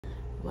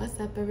What's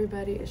up,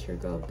 everybody? It's your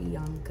girl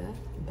Bianca,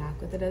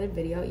 back with another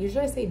video.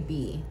 Usually I say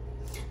B,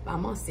 but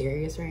I'm all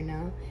serious right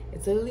now.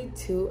 It's literally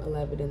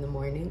 2:11 in the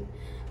morning.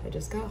 I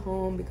just got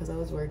home because I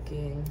was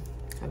working.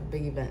 I have a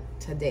big event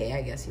today,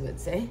 I guess you would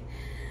say.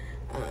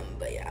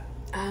 But yeah.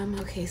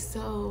 Okay,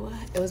 so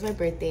it was my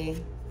birthday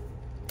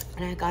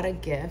and I got a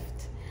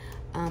gift.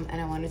 And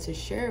I wanted to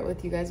share it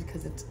with you guys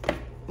because it's,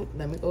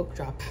 let me go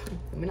drop,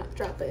 let me not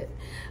drop it.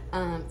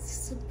 It's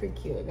super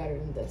cute. I got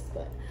it in this,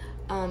 but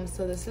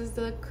so this is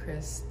the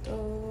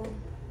crystal.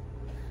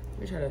 Let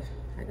me try to,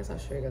 I guess I'll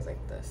show you guys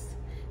like this.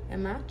 It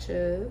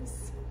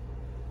matches,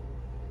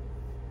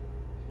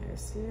 I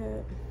see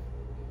it.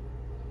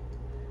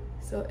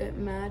 So it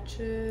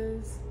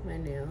matches my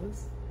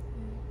nails.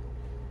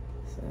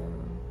 So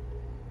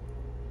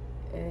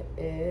it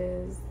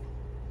is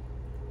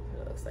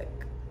what it looks like.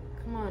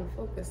 Come on,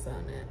 focus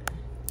on it.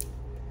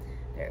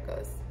 There it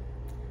goes.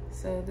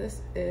 So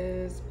this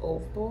is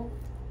opal.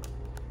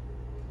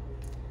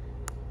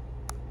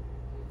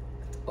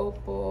 It's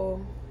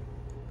opal.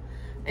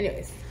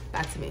 Anyways,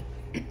 back to me.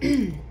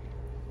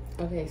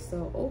 Okay,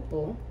 so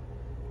opal,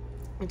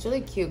 it's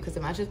really cute because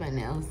it matches my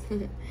nails.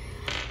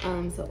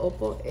 So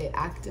opal, it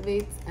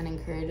activates and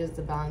encourages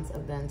the balance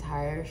of the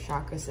entire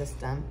chakra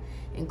system,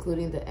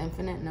 including the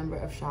infinite number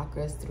of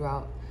chakras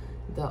throughout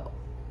the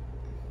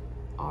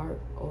auric.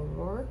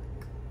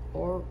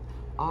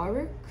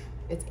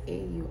 It's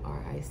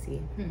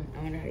A-U-R-I-C. I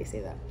wonder how you say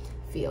that.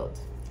 Field.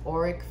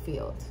 Auric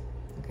field.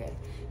 Okay.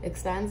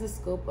 Expands the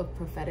scope of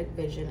prophetic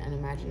vision and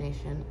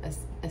imagination,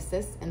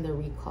 assists in the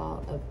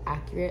recall of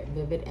accurate,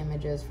 vivid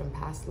images from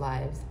past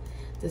lives,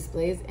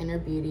 displays inner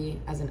beauty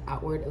as an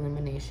outward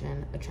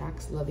illumination,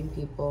 attracts loving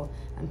people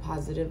and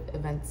positive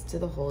events to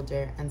the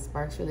holder, and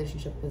sparks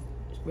relationships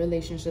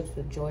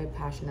with joy,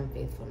 passion, and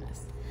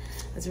faithfulness.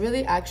 It's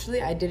really,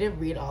 actually, I didn't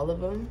read all of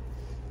them.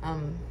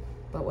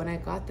 But when I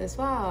got this,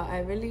 wow,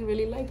 I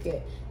really like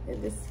it.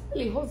 This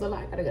really holds a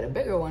lot. I gotta get a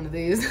bigger one of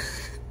these.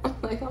 I'm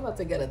like, I'm about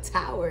to get a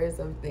tower or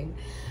something.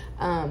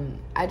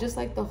 I just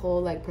like the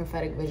whole like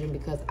prophetic vision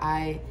because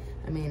I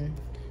mean,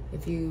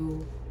 if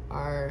you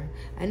are,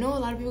 I know a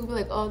lot of people be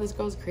like, oh, this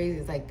girl's crazy.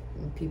 It's like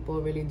people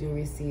really do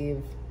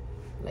receive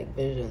like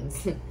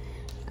visions.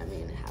 I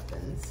mean, it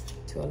happens.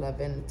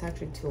 211, it's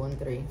actually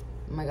 213.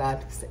 Oh my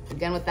God,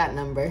 again with that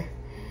number.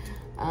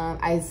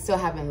 I still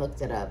haven't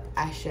looked it up.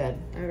 I should.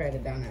 I'll write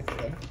it down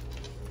actually,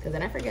 because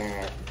then I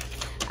forget.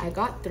 I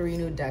got 3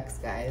 new decks,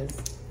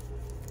 guys.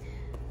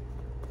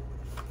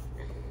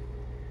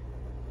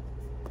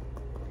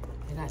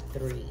 I got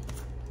 3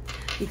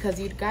 because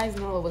you guys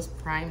know it was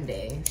Prime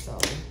Day. So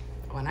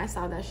when I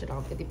saw that shit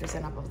on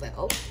 50% off, I was like,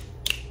 oh,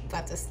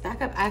 got to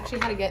stack up. I actually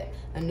had to get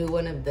a new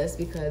one of this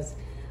because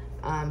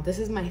this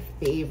is my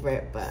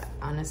favorite. But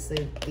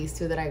honestly, these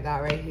 2 that I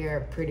got right here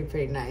are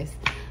pretty nice.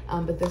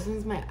 But this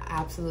one's my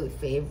absolute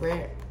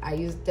favorite. I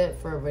used it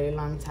for a really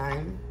long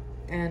time,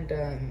 and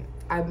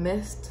I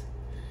missed.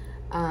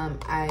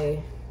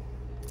 I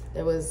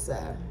was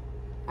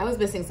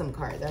missing some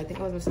cards. I think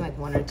I was missing like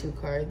 1 or 2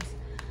 cards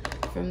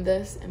from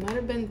this. It might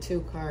have been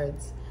 2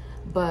 cards,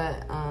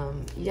 but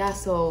yeah.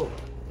 So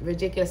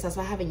ridiculous. That's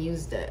why I haven't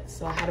used it.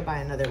 So I had to buy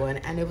another one,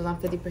 and it was on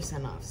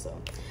 50% off. So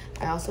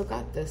I also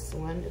got this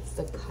one. It's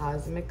the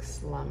Cosmic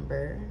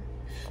Slumber.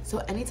 So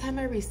anytime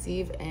I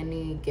receive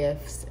any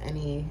gifts,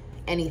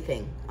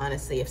 anything,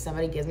 honestly, if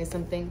somebody gives me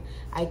something,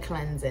 I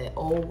cleanse it.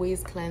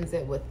 Always cleanse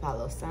it with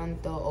Palo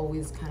Santo.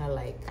 Always kind of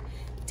like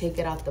take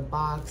it out the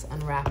box,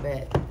 unwrap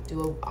it,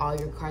 do all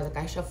your cards. Like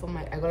I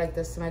go like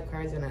this to my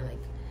cards, and I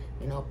like,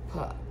 you know,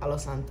 put Palo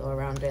Santo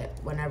around it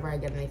whenever I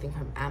get anything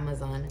from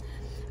Amazon.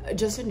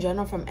 Just in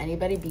general from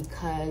anybody,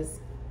 because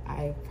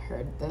I've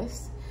heard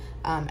this.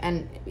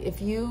 And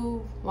if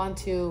you want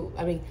to,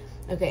 I mean,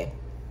 okay,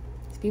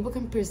 people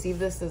can perceive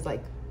this as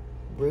like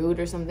rude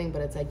or something,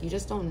 but it's like you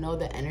just don't know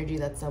the energy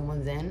that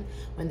someone's in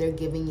when they're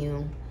giving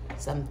you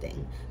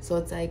something. So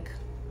it's like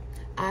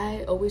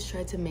I always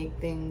try to make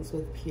things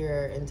with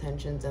pure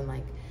intentions and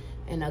like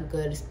in a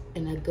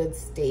good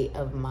state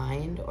of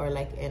mind, or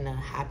like in a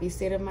happy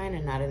state of mind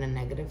and not in a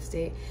negative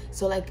state.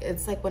 So like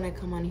it's like when I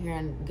come on here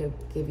and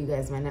give you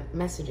guys my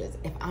messages,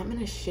 if I'm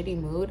in a shitty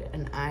mood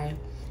and I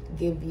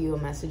give you a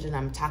message and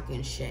I'm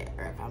talking shit,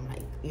 or if I'm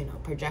like, you know,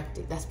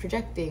 projecting, that's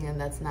projecting, and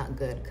that's not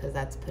good because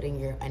that's putting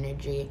your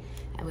energy,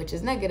 which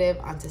is negative,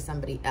 onto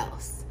somebody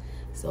else.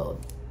 So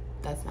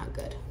that's not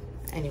good.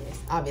 Anyways,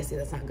 obviously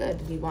that's not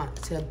good. You want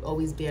to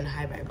always be in a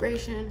high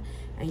vibration,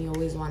 and you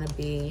always want to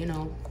be, you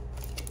know,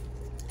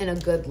 in a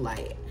good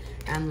light.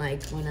 And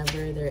like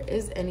whenever there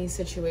is any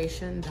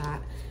situation that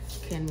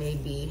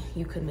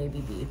you could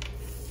maybe be,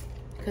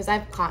 because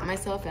I've caught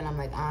myself and I'm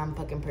like, I'm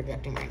fucking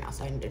projecting right now,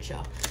 so I need to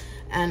chill.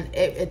 And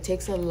it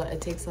takes a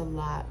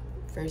lot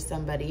for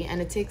somebody, and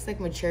it takes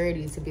like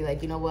maturity to be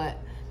like, you know what,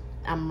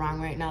 I'm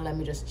wrong right now, let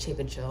me just take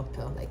a chill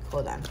pill. Like,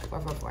 hold on,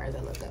 444 as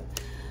I look up.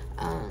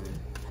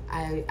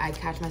 I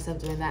catch myself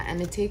doing that,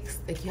 and it takes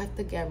like, you have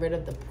to get rid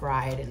of the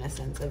pride in a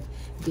sense of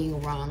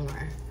being wrong,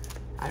 or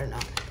I don't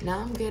know. Now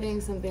I'm getting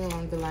something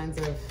along the lines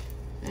of,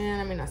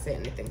 I may not say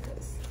anything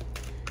because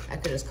I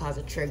could just cause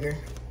a trigger.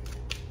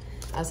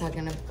 I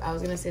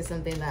was gonna say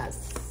something that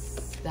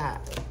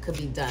could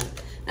be done.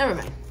 Never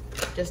mind.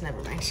 Just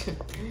never mind.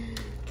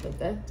 So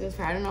that just,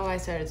 I don't know why I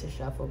started to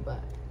shuffle,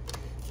 but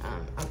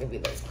I'll give you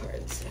those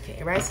cards.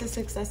 Okay, rise to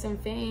success and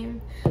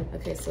fame.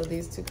 Okay, so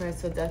these two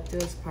cards, so death do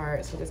us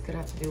part. So this could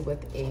have to do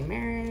with a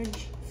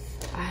marriage.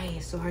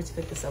 It's so hard to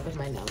pick this up with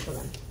my nails. Hold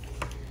on.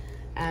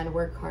 And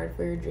work hard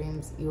for your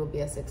dreams. You will be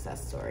a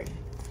success story.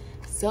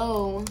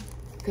 So,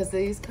 because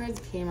these cards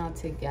came out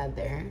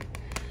together,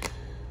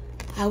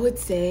 I would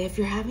say if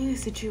you're having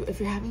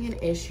an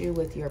issue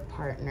with your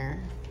partner,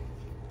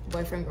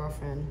 boyfriend,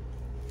 girlfriend,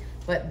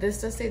 but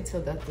this does say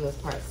till death do us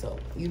part. So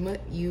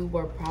you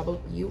are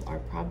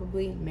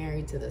probably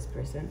married to this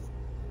person.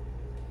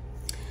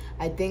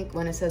 I think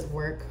when it says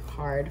work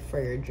hard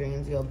for your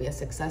dreams, you'll be a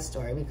success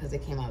story, because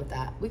it came out with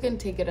that. We can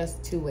take it as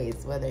two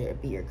ways, whether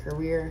it be your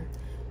career,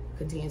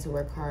 continue to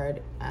work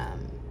hard.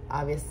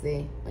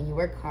 Obviously, when you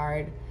work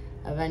hard,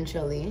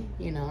 eventually,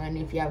 you know, and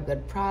if you have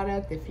good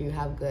product, if you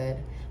have a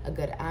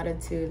good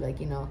attitude, like,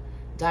 you know,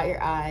 dot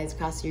your I's,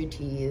 cross your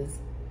T's,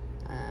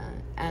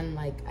 and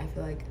like, I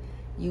feel like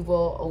you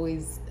will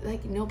always,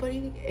 like,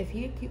 nobody, if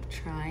you keep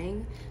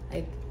trying,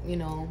 like, you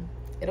know,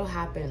 it'll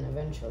happen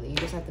eventually. You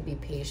just have to be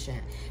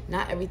patient.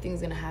 Not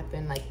everything's gonna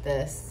happen like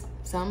this.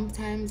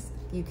 Sometimes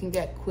you can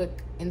get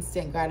quick,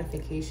 instant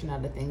gratification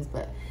out of things,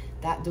 but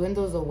that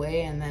dwindles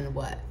away, and then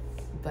what?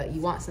 But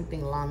you want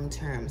something long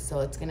term, so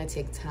it's gonna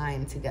take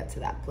time to get to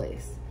that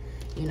place,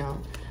 you know?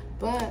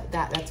 But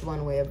that's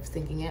one way of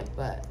thinking it.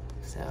 But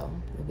so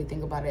if we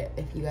think about it,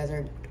 if you guys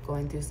are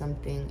going through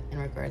something in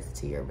regards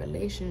to your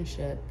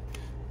relationship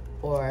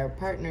or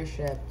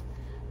partnership,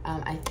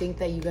 I think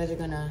that you guys are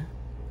gonna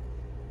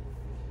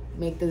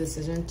make the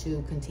decision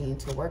to continue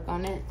to work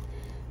on it,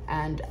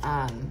 and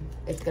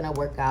it's gonna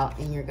work out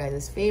in your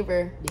guys'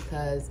 favor,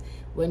 because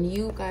when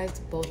you guys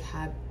both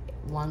have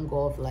one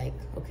goal of, like,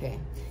 okay,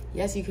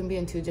 yes, you can be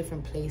in two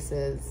different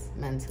places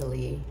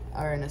mentally,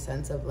 or in a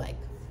sense of like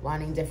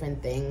wanting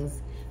different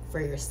things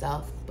for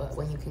yourself, but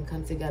when you can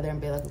come together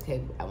and be like,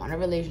 okay, I want a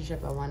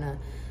relationship, I want to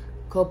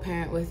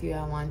co-parent with you,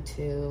 I want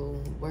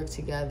to work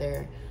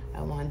together,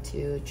 I want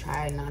to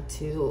try not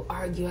to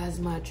argue as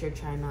much, or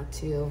try not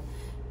to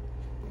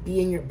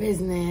be in your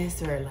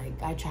business, or like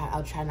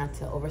I'll try not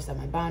to overstep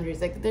my boundaries.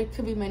 Like, there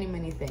could be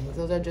many things.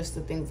 Those are just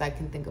the things I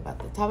can think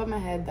about at the top of my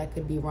head that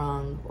could be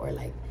wrong, or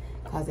like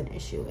cause an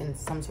issue in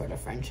some sort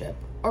of friendship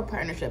or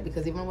partnership.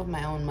 Because even with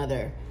my own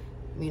mother,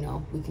 you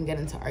know, we can get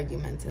into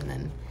arguments, and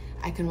then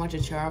I can watch a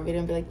Charo video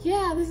and be like,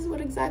 yeah, this is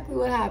exactly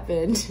what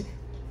happened.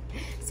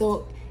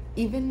 So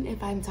even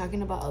if I'm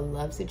talking about a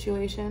love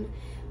situation,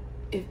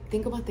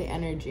 think about the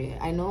energy.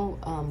 I know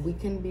we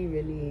can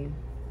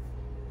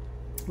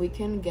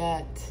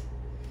get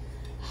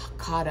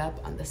caught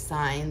up on the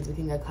signs. We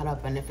can get caught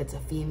up on if it's a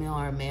female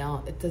or a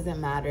male. It doesn't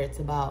matter. It's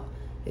about,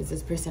 is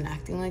this person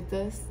acting like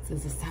this?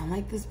 Does it sound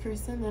like this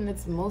person? Then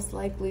it's most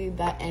likely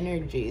that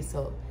energy.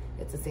 So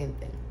it's the same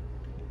thing.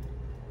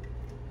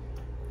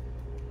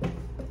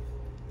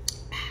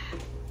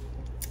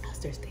 I was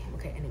thirsty.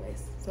 Okay,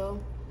 anyways. So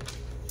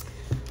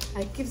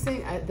I keep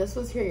saying, this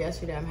was here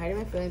yesterday. I'm hiding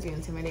my feelings, you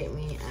intimidate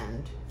me,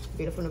 and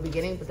beautiful new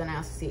beginning. But then I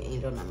also see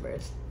angel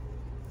numbers.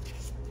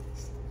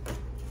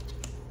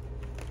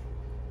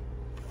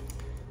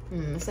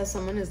 It says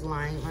someone is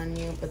lying on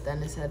you, but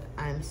then it said,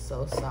 I'm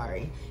so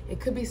sorry. It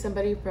could be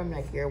somebody from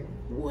like your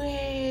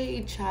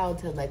way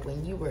childhood, like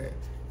when you were,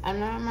 I'm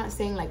not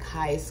saying like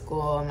high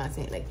school, I'm not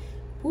saying like,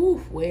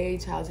 way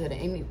childhood.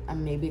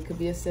 And maybe it could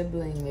be a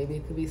sibling, maybe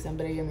it could be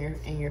somebody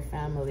in your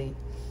family.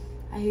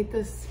 I hate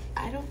this.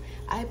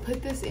 I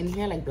put this in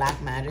here, like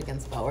black magic and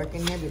spell work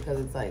in here, because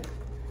it's like,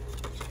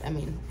 I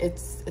mean,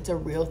 it's a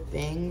real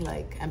thing,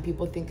 like, and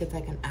people think it's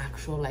like an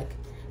actual, like,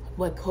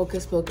 what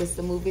Hocus Pocus,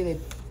 the movie,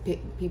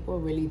 people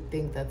really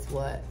think that's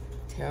what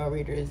tarot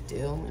readers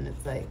do, and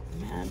it's like,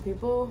 man,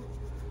 people,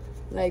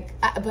 like,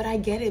 but I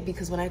get it,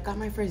 because when I got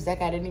my first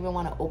deck, I didn't even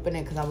want to open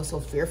it because I was so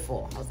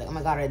fearful. I was like, oh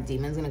my god, are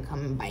demons gonna come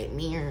and bite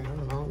me, or I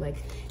don't know,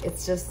 like,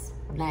 it's just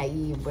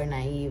naive. We're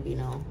naive, you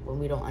know, when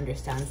we don't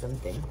understand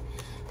something.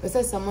 It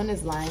says someone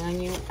is lying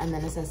on you, and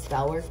then it says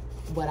spell work.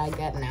 What I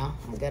get now,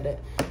 I get it.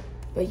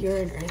 But you're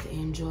an earth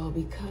angel,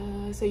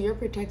 because, so you're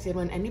protected.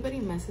 When anybody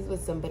messes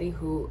with somebody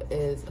who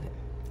is, okay,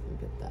 let me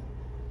put that.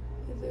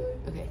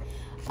 Okay,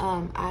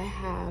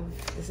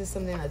 this is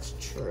something that's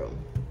true.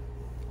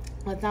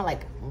 Well, it's not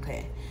like,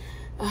 okay,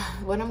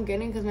 what I'm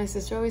getting, because my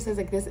sister always says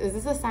like, is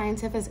this a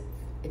scientific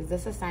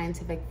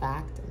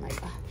fact? I'm like,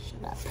 oh,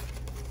 shut up.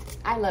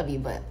 I love you,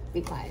 but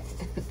be quiet.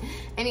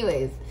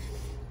 Anyways,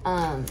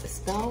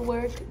 spell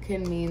work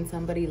can mean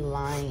somebody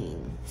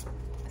lying,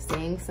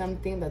 saying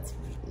something that's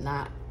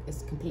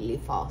is completely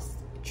false,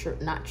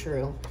 not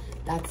true.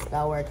 That's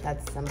spell work.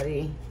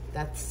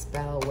 That's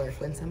spell work.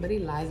 When somebody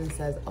lies and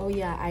says, oh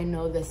yeah, I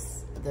know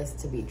this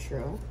to be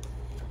true,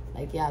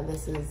 like, yeah,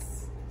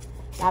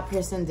 that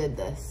person did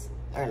this,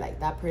 or like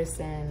that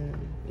person,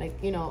 like,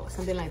 you know,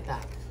 something like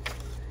that.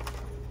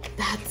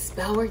 That's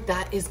spell work.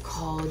 That is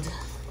called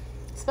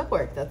spell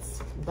work.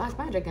 That's black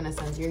magic in a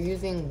sense. You're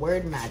using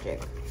word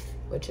magic,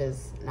 which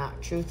is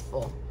not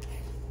truthful.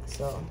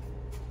 So,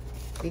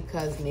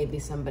 because maybe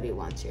somebody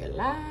wants your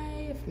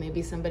life,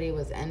 maybe somebody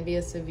was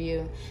envious of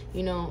you,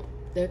 you know,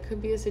 there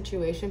could be a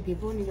situation.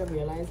 People need to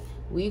realize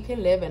we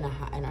can live in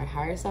our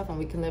higher self and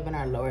we can live in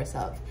our lower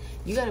self.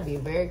 You got to be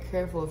very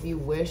careful if you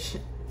wish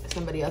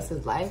somebody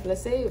else's life.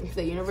 Let's say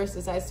the universe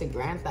decides to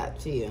grant that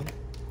to you.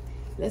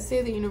 Let's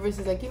say the universe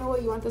is like, you know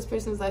what, you want this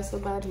person's life so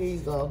bad, here you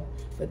go.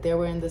 But they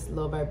were in this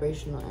low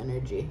vibrational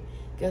energy.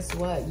 Guess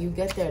what? You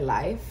get their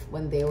life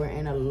when they were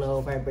in a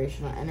low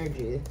vibrational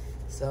energy.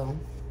 So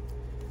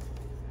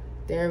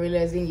they're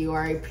realizing you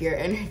are a pure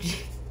energy.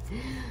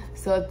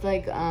 So it's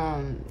like,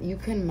 you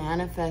can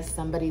manifest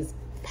somebody's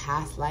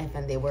past life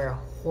and they were a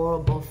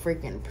horrible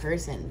freaking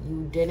person.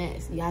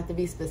 You have to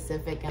be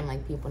specific, and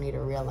like people need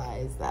to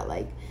realize that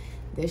like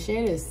this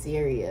shit is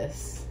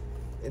serious.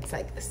 It's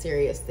like a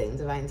serious thing,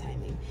 divine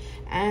timing.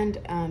 And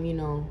you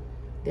know,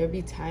 there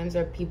be times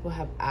where people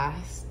have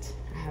asked,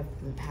 I have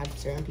had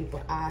certain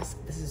people ask,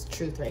 this is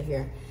truth right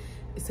here.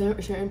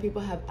 Certain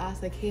people have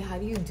asked like, hey, how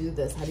do you do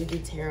this? How do you do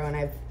tarot? And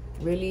I've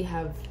really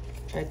have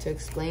tried to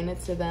explain it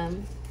to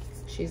them.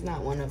 She's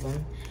not one of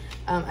them.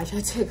 I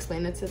tried to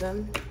explain it to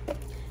them,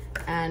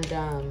 and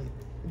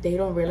they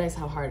don't realize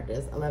how hard it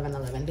is.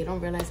 1111. They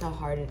don't realize how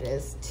hard it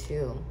is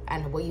to,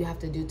 and what you have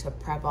to do to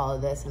prep all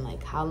of this, and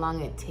like how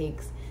long it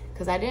takes.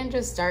 Because I didn't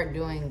just start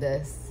doing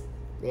this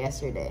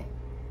yesterday.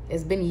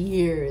 It's been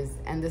years,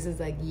 and this is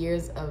like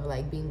years of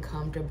like being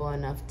comfortable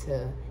enough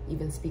to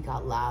even speak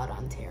out loud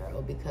on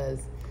tarot, because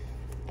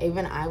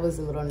even I was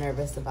a little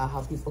nervous about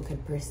how people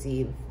could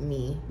perceive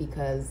me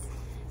because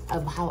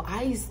of how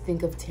I used to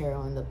think of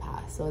tarot in the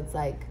past. So it's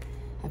like,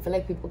 I feel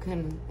like people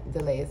can,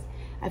 delays.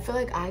 I feel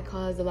like I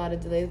caused a lot of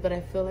delays, but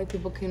I feel like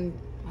people can,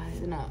 I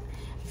don't know.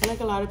 I feel like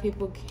a lot of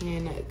people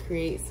can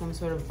create some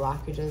sort of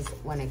blockages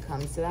when it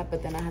comes to that,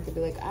 but then I have to be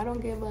like, I don't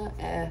give a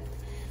F.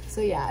 So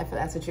yeah, I feel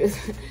that's the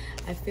truth.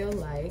 I feel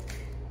like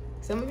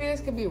some of you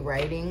guys could be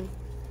writing.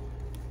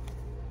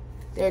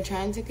 They're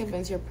trying to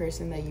convince your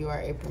person that you are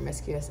a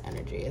promiscuous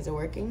energy. Is it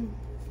working?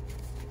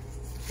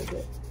 Is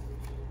it?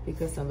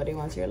 Because somebody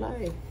wants your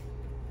life.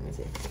 Let me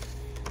see.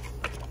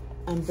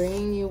 I'm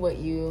bringing you what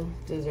you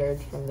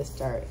deserved from the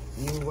start.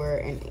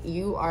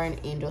 You are an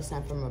angel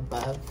sent from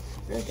above.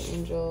 You're the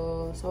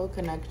angel, soul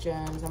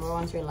connection. Somebody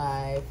wants your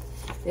life.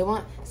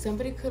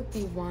 Somebody could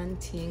be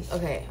wanting,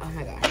 okay, oh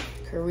my God.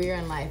 Career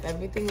and life,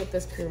 everything with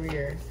this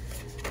career.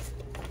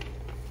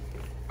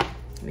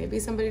 Maybe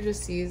somebody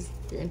just sees,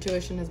 your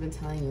intuition has been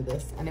telling you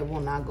this and it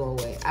will not go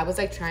away. I was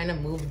like trying to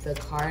move the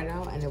card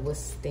out and it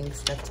was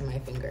stuck to my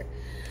finger.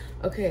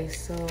 Okay,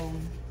 so,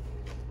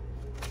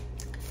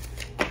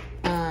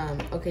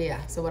 okay,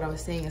 yeah. So what I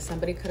was saying is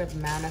somebody could have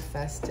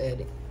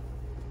manifested,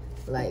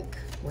 like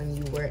when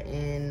you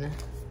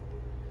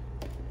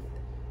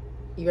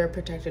were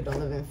protected, don't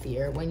live in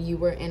fear. When you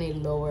were in a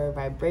lower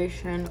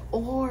vibration,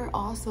 or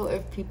also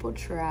if people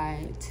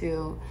try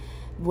to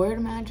word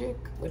magic,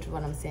 which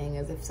what I'm saying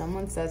is if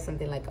someone says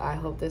something like, I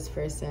hope this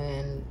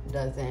person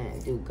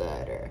doesn't do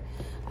good, or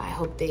I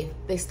hope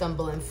they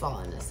stumble and fall,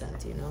 in a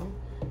sense, you know.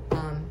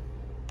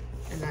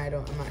 And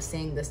I'm not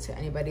saying this to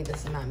anybody,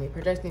 this is not me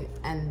projecting.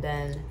 And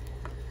then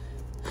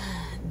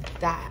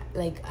that,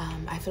 like,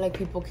 I feel like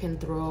people can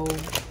throw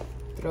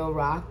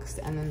rocks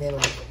and then they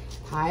like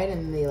hide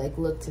and they like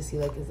look to see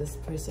like, is this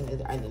person,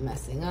 are they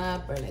messing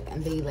up, or like,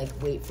 and they like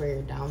wait for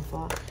your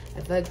downfall.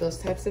 I feel like those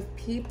types of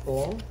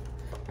people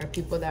are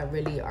people that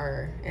really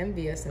are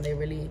envious and they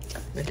really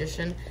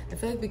magician. I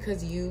feel like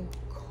because you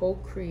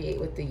co-create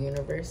with the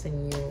universe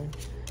and you,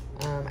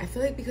 I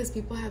feel like because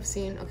people have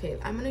seen, okay,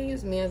 I'm gonna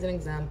use me as an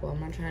example. I'm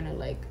not trying to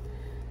like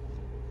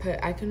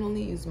I can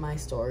only use my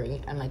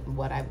story and like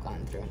what I've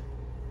gone through.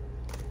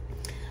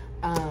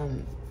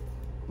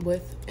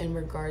 In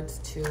regards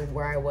to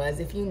where I was,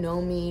 if you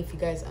know me, if you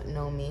guys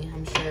know me,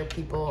 I'm sure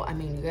people, I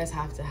mean, you guys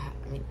have to have,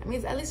 I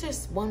mean, at least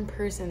there's one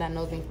person that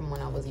knows me from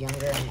when I was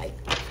younger and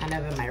like kind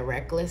of in my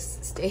reckless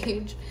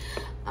stage.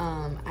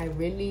 I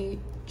really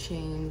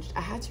changed.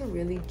 I had to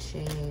really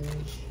change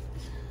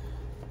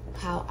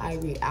how I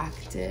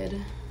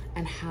reacted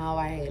and how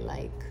I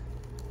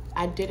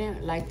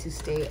didn't like to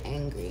stay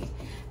angry.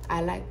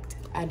 I'm not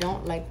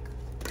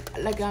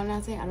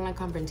saying I don't like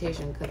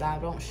confrontation, because I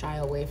don't shy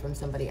away from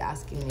somebody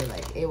asking me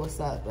like, hey, what's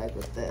up, like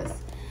with this.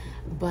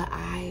 But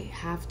I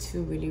have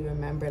to really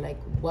remember like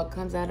what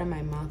comes out of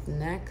my mouth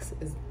next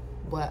is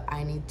what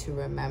I need to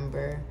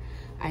remember.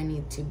 I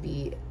need to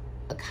be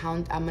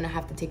I'm gonna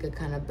have to take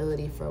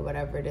accountability for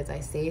whatever it is I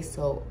say.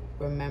 So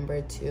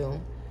remember to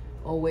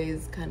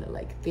always kind of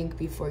like think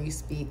before you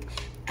speak.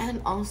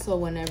 And also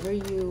whenever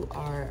you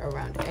are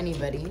around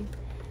anybody,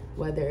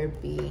 whether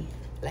it be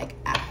like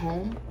at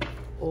home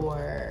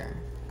or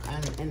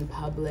in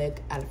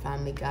public, at a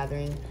family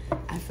gathering,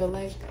 I feel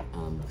like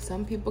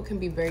some people can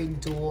be very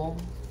dual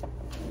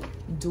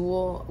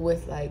dual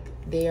with like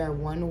they are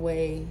one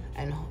way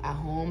and at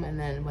home, and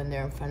then when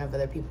they're in front of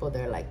other people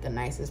they're like the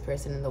nicest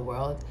person in the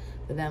world,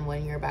 but then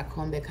when you're back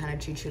home they kind of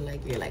treat you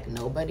like you're like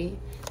nobody,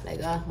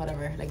 like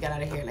whatever, like get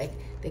out of here, like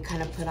they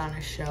kind of put on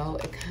a show.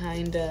 It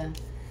kind of,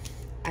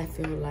 I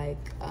feel like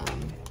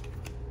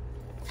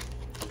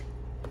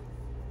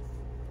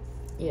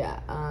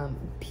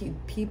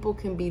people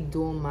can be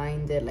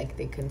dual-minded, like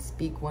they can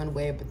speak one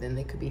way but then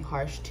they could be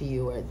harsh to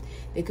you, or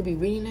they could be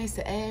really nice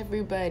to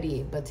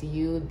everybody but to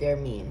you they're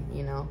mean,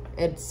 you know.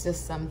 It's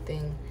just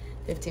something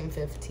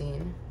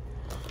 1515.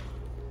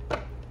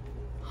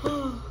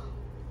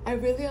 I'm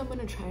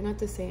gonna try not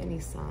to say any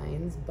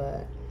signs,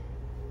 but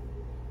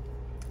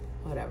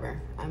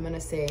whatever. I'm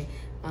gonna say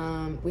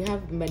we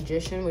have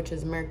Magician, which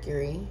is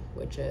Mercury,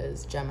 which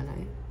is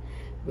Gemini.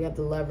 We have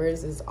the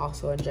Lovers, is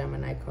also a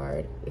Gemini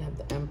card. We have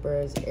the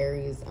Emperors,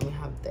 Aries, and we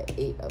have the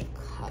 8 of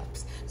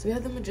Cups. So we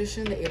have the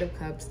Magician, the 8 of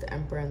Cups, the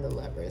Emperor, and the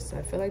Lovers. So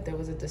I feel like there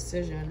was a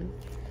decision.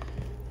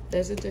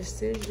 There's a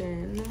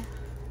decision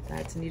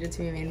that's needed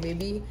to be made.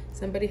 Maybe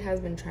somebody has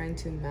been trying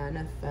to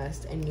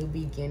manifest a new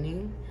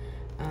beginning,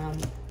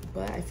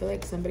 but I feel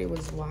like somebody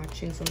was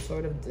watching some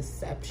sort of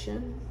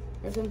deception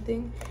or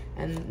something,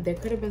 and there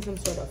could have been some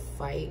sort of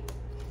fight.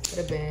 Could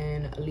have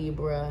been a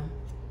Libra,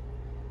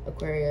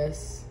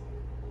 Aquarius.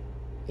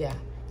 Yeah,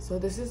 so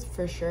this is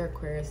for sure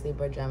Aquarius,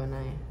 Libra,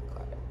 Gemini.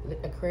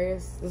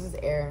 Aquarius, this is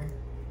air.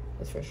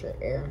 That's for sure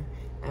air.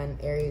 And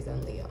Aries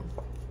and Leo.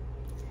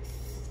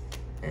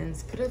 And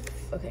it's could have,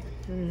 okay.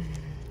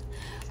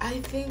 I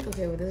think,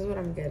 okay, well, this is what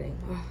I'm getting.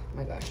 Oh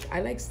my gosh.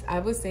 I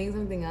was saying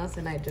something else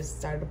and I just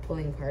started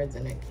pulling cards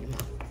and it came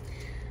out.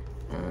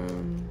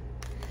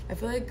 I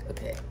feel like,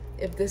 okay,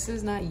 if this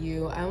is not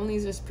you, I only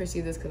just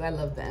perceive this because I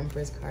love the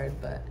Empress card,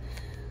 but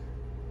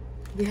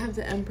we have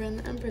the Emperor and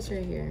the Empress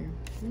right here.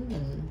 Let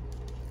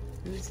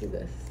me see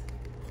this.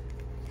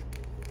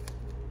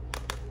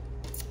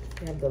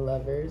 We have the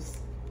Lovers.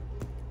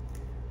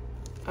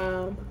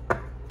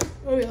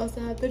 We also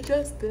have the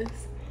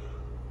Justice.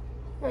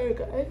 Alright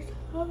guys.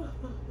 I'm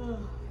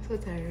so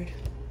tired.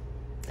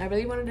 I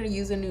really wanted to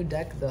use a new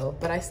deck though,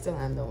 but I still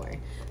am, don't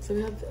worry. So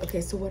we have, okay,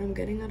 so what I'm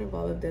getting out of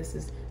all of this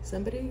is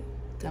somebody,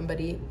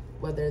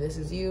 whether this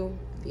is you,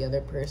 the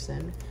other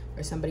person,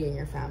 or somebody in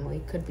your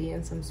family, could be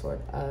in some sort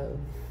of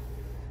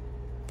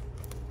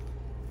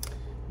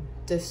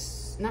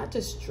not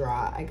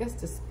distraught, I guess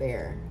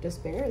despair.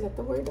 Despair, is that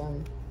the word?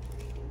 I'm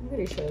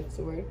pretty sure that's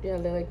the word. Yeah,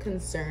 they're like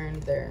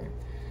concerned, they're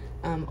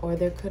or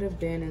there could have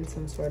been in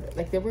some sort of,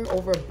 like they were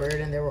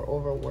overburdened, they were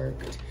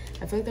overworked.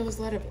 I feel like there was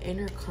a lot of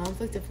inner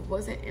conflict. If it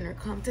wasn't inner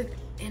conflict,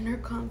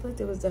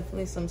 it was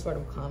definitely some sort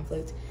of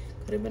conflict.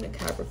 Could have been a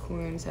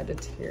Capricorn,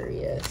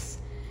 Sagittarius,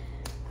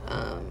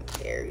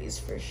 Aries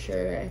for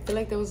sure. I feel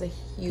like there was a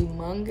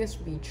humongous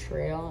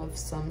betrayal of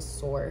some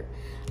sort.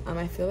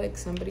 I feel like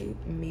somebody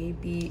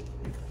maybe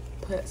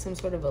put some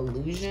sort of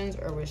illusions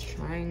or was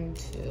trying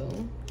to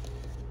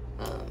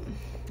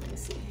let me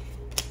see,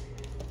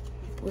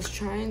 was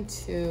trying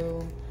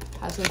to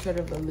have some sort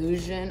of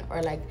illusion,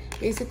 or like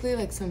basically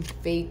like some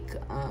fake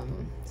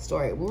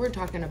story. We were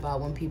talking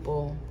about when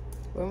people,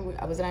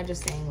 wasn't I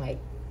just saying like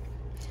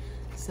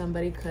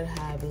somebody could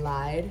have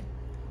lied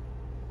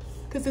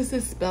because this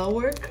is spell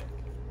work.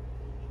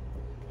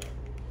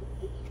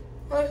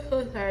 I'm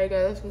so tired,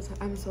 guys.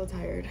 I'm so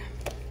tired.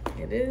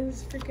 It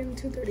is freaking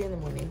 2:30 in the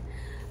morning.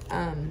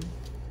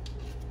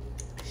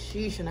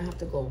 Sheesh, and I have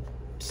to go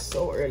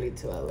so early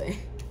to LA.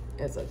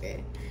 It's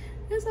okay.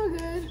 It's all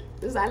good.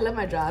 I love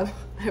my job.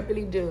 I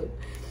really do.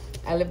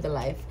 I live the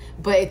life.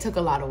 But it took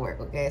a lot of work,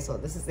 okay? So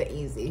this is the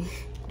easy.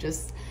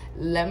 Just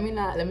let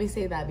me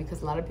say that,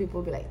 because a lot of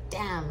people will be like,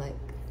 damn, like,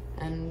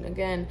 and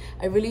again,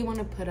 I really want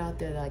to put out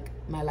there, like,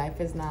 my life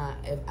is not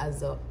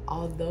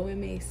although it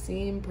may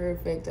seem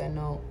perfect, I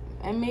know,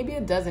 and maybe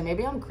it doesn't.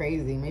 Maybe I'm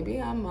crazy.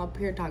 Maybe I'm up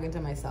here talking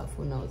to myself.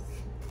 Who knows?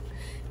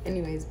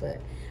 Anyways,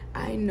 but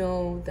I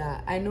know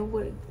that I know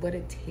what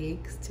it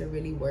takes to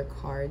really work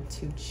hard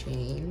to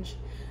change.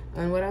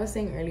 And what I was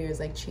saying earlier is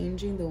like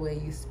changing the way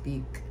you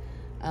speak.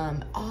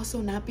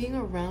 Also not being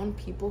around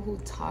people who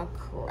talk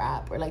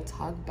crap or like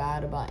talk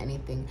bad about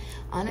anything.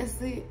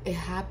 Honestly, it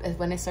happened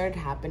when it started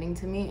happening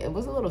to me. It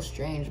was a little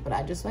strange, but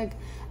I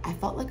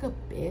felt like a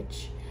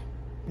bitch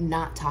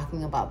not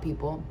talking about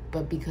people,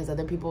 but because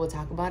other people would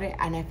talk about it,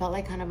 and I felt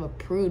like kind of a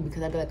prude,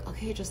 because I'd be like,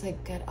 okay, just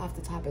like get off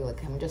the topic, like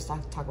can we just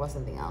talk about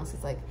something else?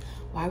 It's like,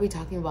 why are we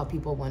talking about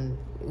people when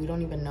we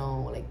don't even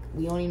know, like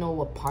we only know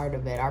what part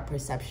of it, our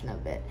perception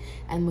of it.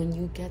 And when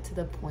you get to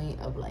the point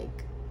of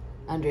like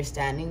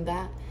understanding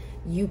that,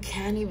 you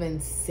can't even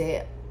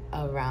sit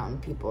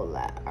around people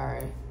that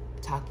are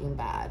talking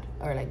bad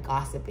or like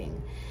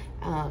gossiping.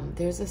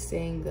 There's a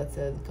saying that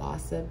says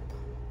gossip,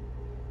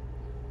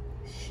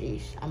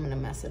 sheesh, I'm gonna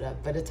mess it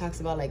up, but it talks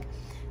about like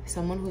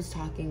someone who's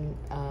talking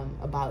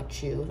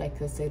about you, like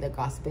let's say they're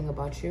gossiping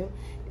about you,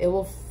 it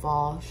will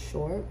fall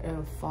short,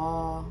 it'll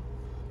fall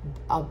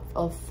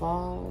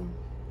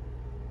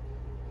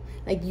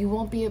like you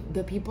won't be,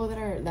 the people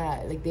that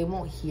like they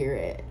won't hear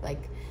it,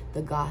 like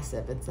the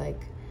gossip, it's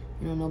like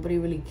you know, nobody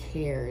really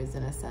cares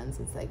in a sense.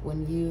 It's like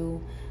when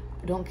you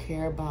don't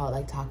care about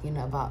like talking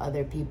about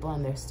other people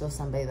and there's still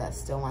somebody that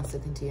still wants to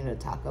continue to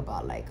talk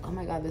about like, oh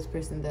my god, this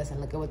person this and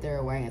look at what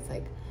they're wearing. It's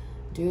like,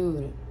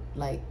 dude,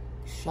 like,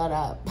 shut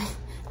up.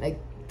 Like,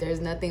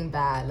 there's nothing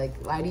bad. Like,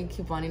 why do you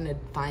keep wanting to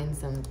find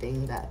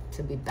something that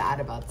to be bad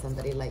about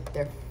somebody? Like,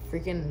 they're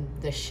freaking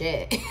the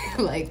shit.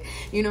 Like,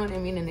 you know what I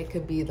mean? And it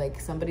could be like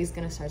somebody's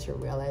gonna start to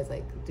realize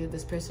like, dude,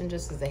 this person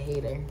just is a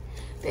hater.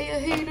 They a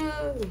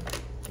hater.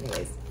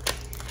 Anyways,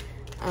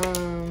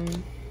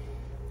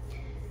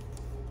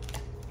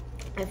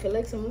 I feel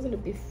like someone's gonna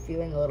be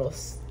feeling a little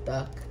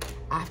stuck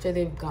after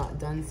they've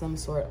done some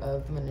sort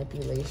of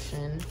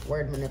manipulation,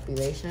 word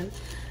manipulation.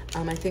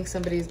 I think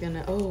somebody's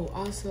gonna,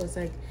 also it's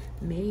like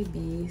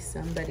maybe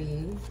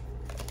somebody,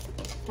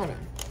 hold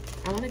on.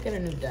 I wanna get a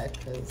new deck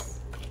because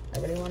I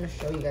really wanna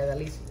show you guys at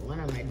least one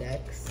of my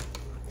decks.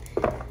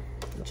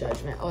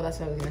 Judgment. Oh, that's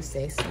what I was gonna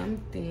say.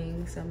 Somebody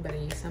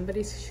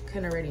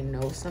can already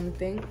know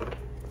something.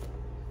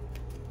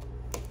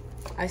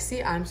 I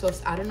see, I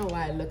don't know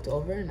why I looked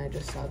over and I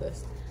just saw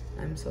this.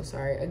 I'm so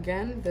sorry.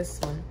 Again, this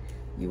one,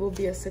 you will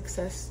be a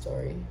success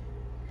story.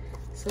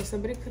 So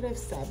somebody could have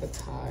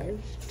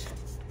sabotaged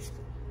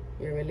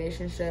your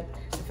relationship.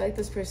 I feel like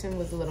this person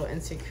was a little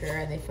insecure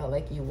and they felt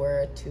like you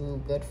were too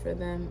good for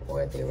them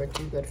or they were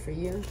too good for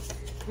you. I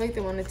feel like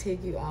they want to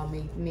take you out,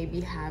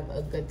 maybe have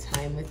a good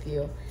time with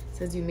you. It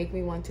says you make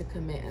me want to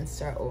commit and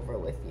start over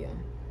with you.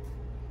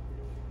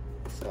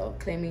 So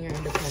claiming your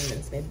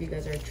independence. Maybe you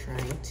guys are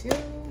trying to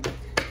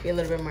be a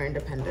little bit more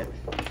independent.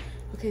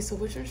 Okay, so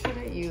which one should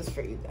I use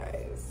for you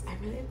guys? I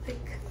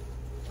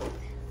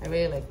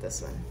really like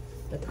this one.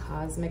 The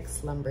Cosmic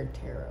Slumber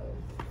Tarot.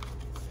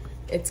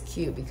 It's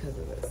cute because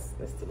of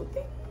this little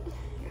thing.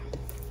 Yeah.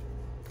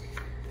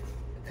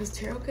 Because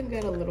tarot can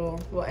get a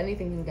little, well,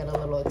 anything can get a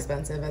little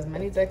expensive. As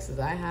many decks as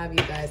I have, you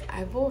guys,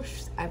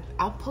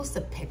 I'll post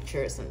a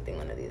picture or something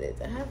one of these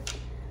days. I have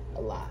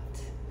a lot.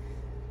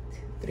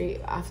 3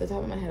 off the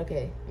top of my head.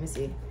 Okay, let me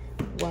see.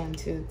 1,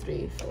 2,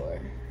 3,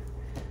 4,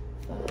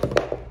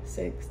 5,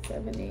 6,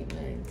 7, 8,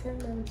 9,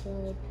 10, 11,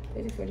 12,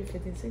 13, 14,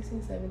 15,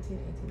 16, 17, 18,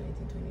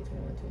 19, 20,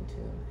 21,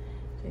 22,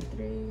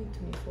 23,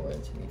 24,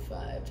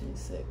 25,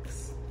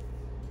 26,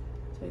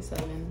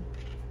 27,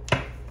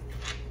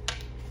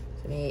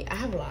 28. I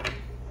have a lot.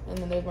 And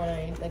then there's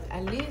like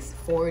at least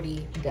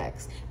 40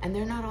 decks. And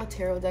they're not all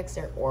tarot decks,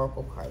 they're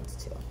oracle cards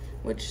too,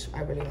 which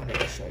I really wanted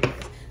to show you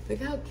guys. Look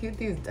how cute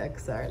these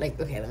decks are. Like,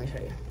 okay, let me show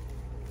you.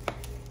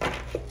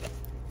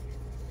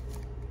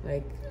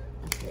 Like,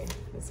 okay,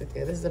 that's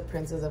okay. This is the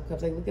Princess of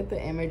Cups. Like, look at the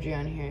imagery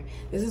on here.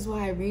 This is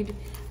why I read.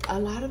 A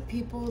lot of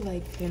people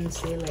like can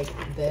say like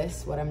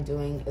this. What I'm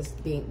doing is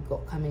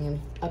coming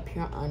in up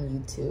here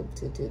on YouTube.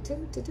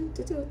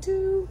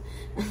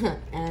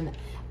 And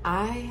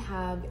I'm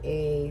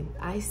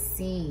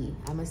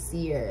a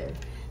seer.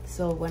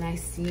 So when I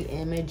see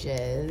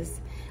images,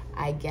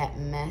 I get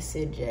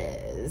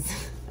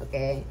messages.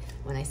 Okay,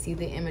 when I see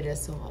the images.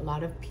 So a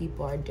lot of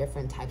people are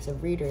different types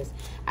of readers.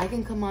 I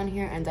can come on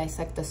here and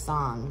dissect the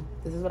song.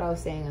 This is what I was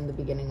saying in the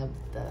beginning of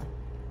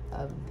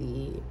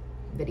the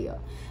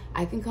video.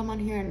 I can come on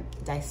here and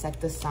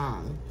dissect the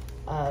song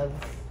of,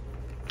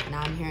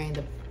 now I'm hearing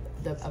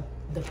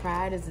the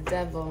pride is the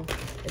devil.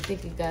 I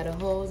think you got a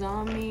hold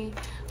on me.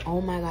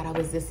 Oh my god, I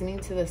was listening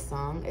to the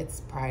song.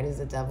 It's Pride is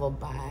the Devil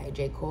by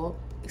J. Cole.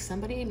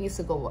 Somebody needs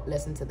to go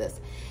listen to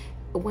this.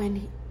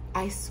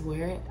 I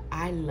swear,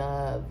 I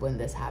love when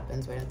this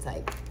happens, when it's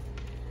like,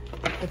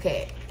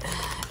 okay,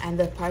 and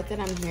the part that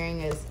I'm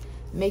hearing is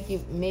make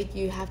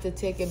you have to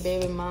take it,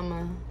 baby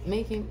mama.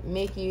 Make you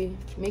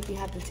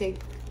have to take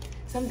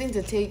something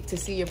to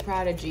see your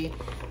prodigy.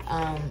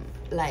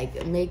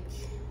 Like make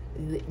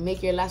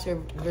your last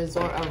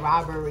resort a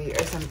robbery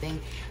or something.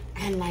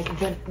 And like,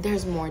 but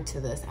there's more to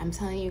this. I'm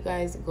telling you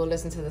guys, go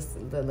listen to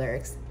the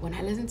lyrics. When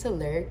I listen to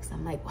lyrics,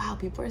 I'm like, wow,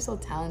 people are so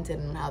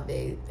talented in how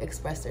they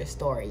express their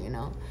story, you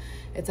know?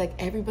 It's like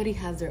everybody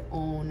has their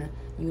own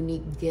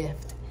unique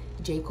gift.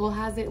 J. Cole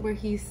has it where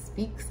he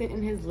speaks it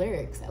in his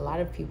lyrics. A lot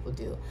of people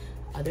do.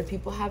 Other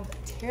people have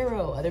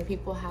tarot. Other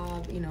people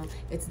have, you know,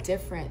 it's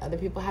different. Other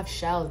people have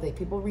shells.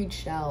 People read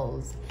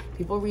shells.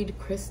 People read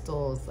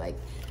crystals. Like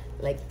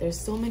there's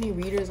so many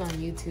readers on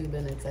YouTube,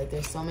 and it's like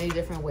there's so many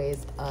different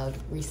ways of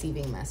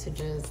receiving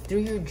messages through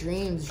your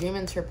dreams. Dream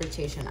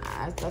interpretation,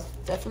 that's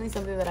definitely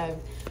something that I've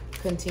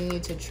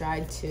continued to try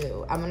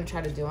to, I'm gonna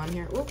try to do on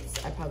here.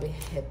 Oops, I probably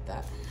hit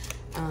that.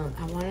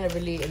 I want to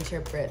really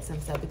interpret some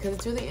stuff because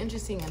it's really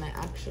interesting, and I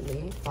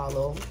actually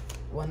follow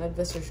one of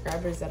the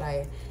subscribers that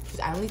I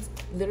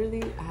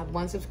have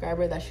one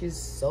subscriber that she's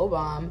so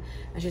bomb,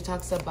 and she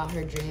talks about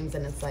her dreams,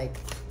 and it's like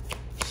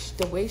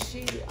the way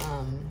she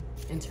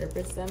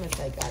interprets them, it's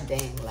like, god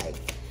dang, like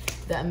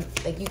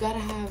you gotta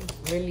have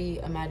really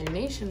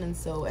imagination, and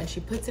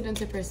she puts it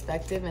into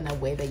perspective in a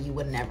way that you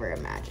would never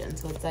imagine.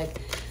 So it's like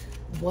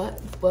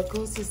what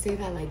goes to say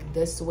that like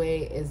this way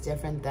is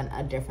different than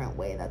a different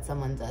way that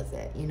someone does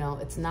it? You know,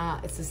 it's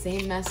not, it's the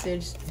same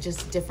message,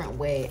 just different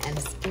way,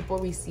 and people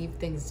receive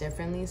things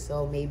differently.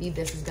 So maybe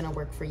this is gonna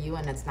work for you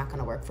and it's not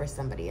gonna work for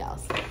somebody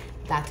else.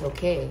 That's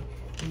okay.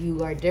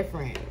 You are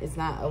different. It's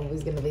not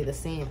always gonna be the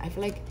same. I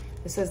feel like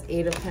this says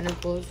 8 of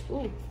Pentacles.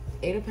 Ooh,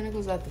 8 of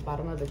Pentacles at the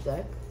bottom of the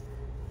deck.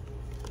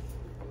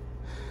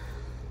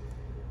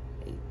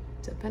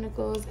 8 of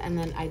Pentacles, and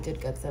then I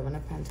did get 7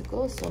 of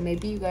Pentacles. So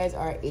maybe you guys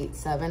are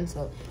 8-7.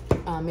 So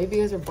maybe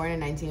you guys were born in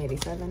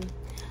 1987.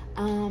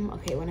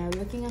 Okay, when I'm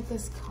looking at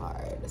this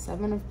card,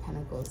 7 of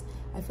Pentacles,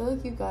 I feel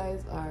like you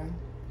guys are,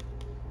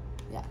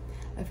 yeah,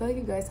 I feel like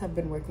you guys have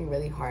been working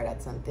really hard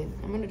at something.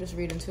 I'm gonna just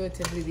read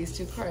intuitively these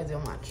 2 cards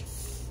and watch.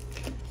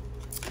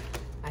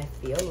 I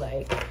feel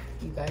like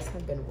you guys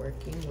have been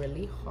working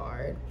really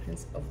hard.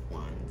 Prince of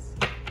Wands.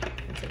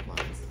 Prince of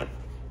Wands.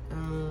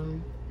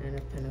 Nine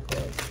of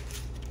Pentacles.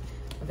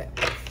 Okay.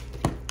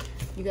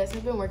 You guys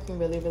have been working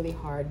really, really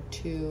hard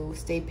to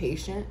stay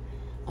patient.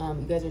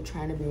 You guys are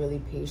trying to be really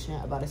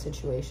patient about a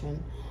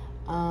situation.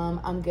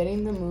 I'm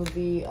getting the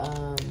movie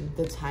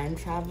The Time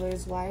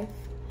Traveler's Wife.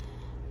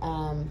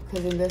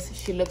 Because in this,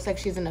 she looks like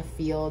she's in a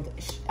field.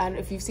 And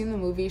if you've seen the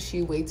movie,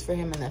 she waits for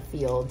him in a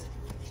field.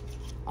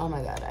 Oh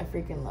my god, I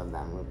freaking love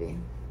that movie.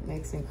 It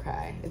makes me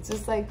cry. It's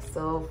just like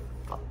so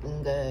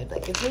fucking good.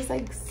 Like, it's just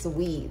like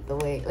sweet the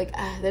way, like,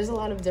 there's a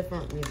lot of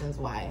different reasons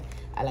why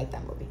I like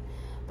that movie.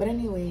 But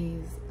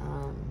anyways,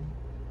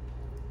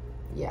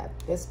 yeah,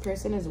 this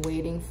person is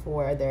waiting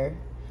for they're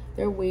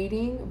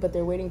waiting, but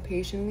they're waiting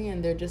patiently,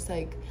 and they're just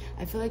like,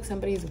 I feel like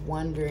somebody's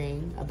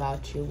wondering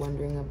about you,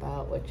 wondering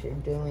about what you're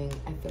doing.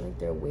 I feel like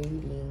they're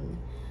waiting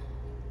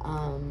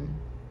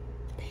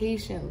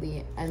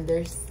patiently, and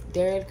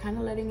they're kind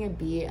of letting it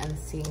be and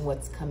seeing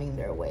what's coming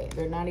their way.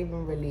 They're not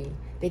even really,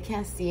 they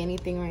can't see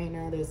anything right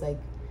now. There's like,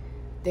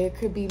 there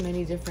could be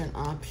many different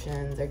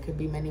options. There could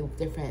be many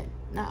different,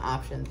 not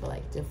options, but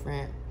like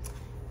different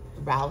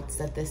routes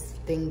that this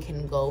thing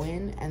can go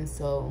in. And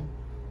so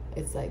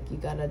it's like, you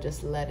gotta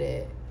just let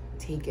it,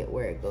 take it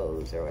where it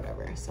goes or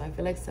whatever. So I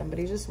feel like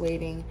somebody's just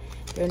waiting.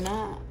 They're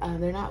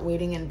not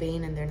waiting in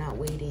vain, and they're not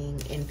waiting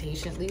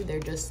impatiently.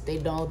 They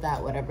know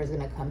that whatever's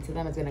gonna come to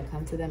them is gonna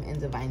come to them in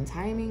divine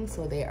timing.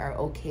 So they are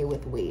okay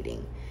with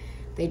waiting.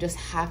 They just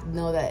have to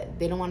know that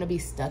they don't want to be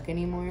stuck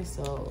anymore.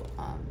 So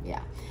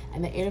yeah.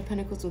 And the 8 of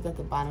Pentacles was at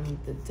the bottom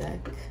of the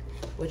deck,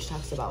 which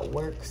talks about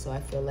work. So I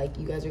feel like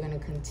you guys are going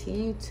to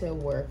continue to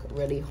work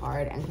really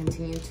hard and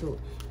continue to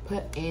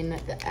put in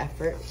the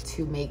effort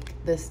to make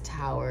this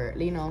tower.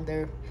 You know,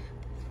 they're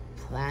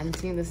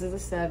planting. This is a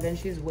 7.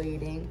 She's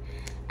waiting.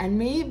 And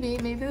maybe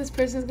this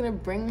person's going to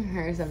bring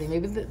her something.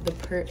 Maybe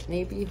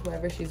maybe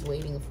whoever she's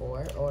waiting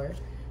for, or,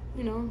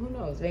 you know, who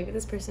knows? Maybe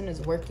this person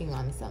is working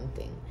on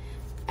something.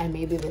 And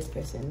maybe this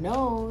person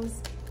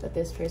knows that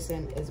this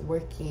person is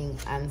working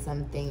on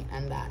something,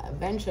 and that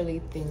eventually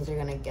things are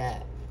going to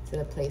get to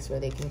the place where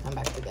they can come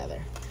back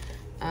together.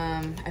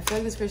 I feel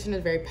like this person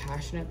is very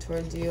passionate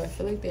towards you. I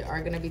feel like they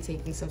are going to be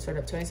taking some sort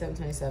of 27.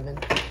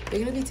 They're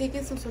going to be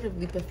taking some sort of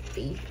leap of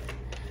faith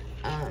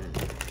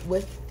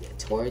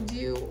towards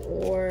you,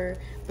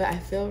 but I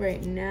feel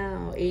right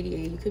now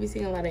 88, you could be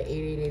seeing a lot of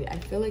 88. I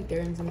feel like they're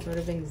in some sort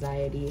of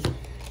anxiety.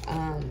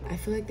 I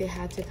feel like they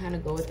had to kind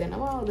of go within.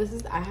 Oh,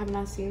 I have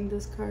not seen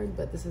this card,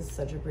 but this is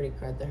such a pretty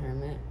card, the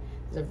Hermit.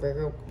 It's a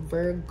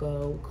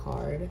Virgo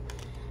card,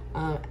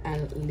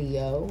 and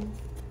Leo.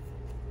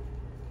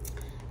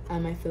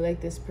 I feel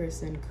like this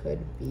person could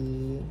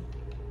be,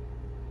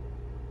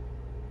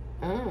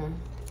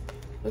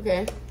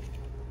 okay.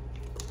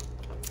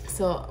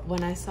 So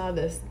when I saw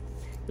this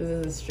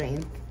is a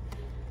strength.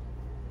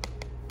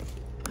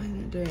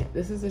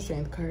 This is a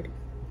strength card.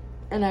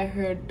 And I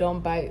heard, don't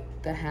bite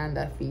the hand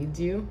that feeds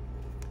you.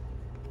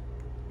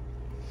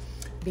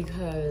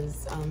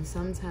 Because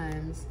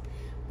sometimes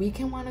we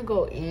can want to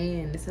go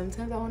in.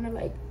 Sometimes I want to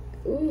like,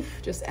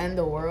 just end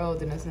the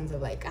world, in a sense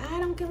of like, I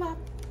don't give up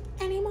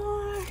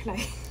anymore.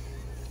 Like,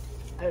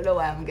 I don't know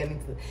why I'm getting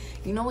to,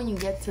 you know, when you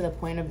get to the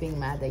point of being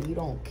mad that you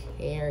don't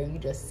care, you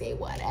just say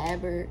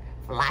whatever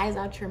flies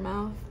out your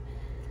mouth.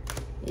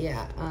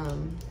 Yeah,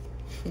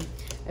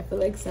 I feel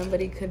like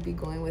somebody could be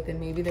going within.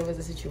 Maybe there was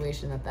a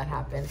situation that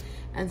happened,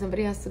 and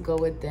somebody has to go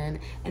within,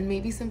 and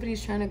maybe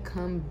somebody's trying to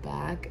come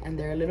back and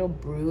they're a little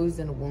bruised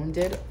and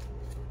wounded.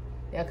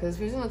 Yeah, because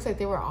this person looks like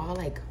they were all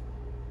like,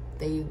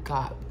 they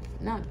got,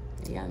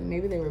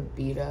 maybe they were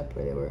beat up,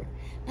 or they were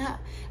not,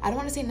 I don't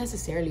want to say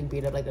necessarily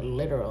beat up like a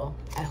literal.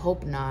 I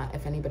hope not.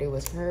 If anybody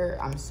was hurt,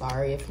 I'm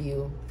sorry. If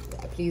you,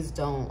 please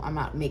don't. I'm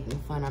not making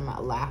fun. I'm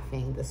not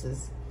laughing.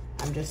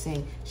 I'm just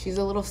saying she's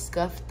a little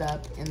scuffed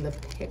up in the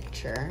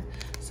picture.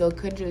 So it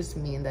could just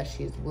mean that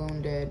she's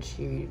wounded.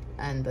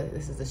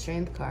 This is a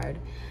strength card.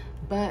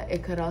 But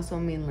it could also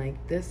mean like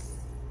this,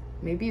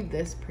 maybe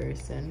this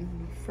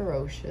person,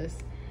 ferocious,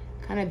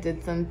 kind of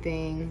did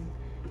something,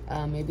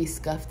 maybe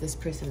scuffed this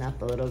person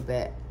up a little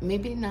bit.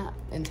 Maybe not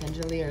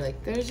intentionally, or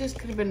like there's just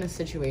could have been a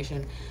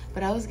situation.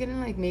 But I was getting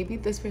like maybe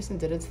this person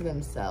did it to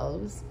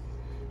themselves.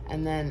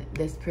 and then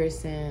this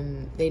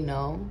person, they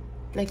know,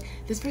 like,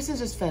 this person's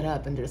just fed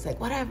up and they're just like,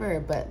 whatever,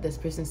 but this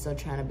person's still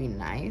trying to be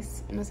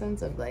nice in a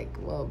sense of like,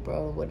 well,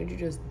 bro, what did you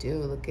just do?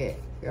 Look at,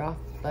 you're all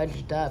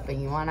fudged up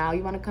and you want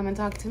to come and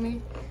talk to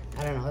me?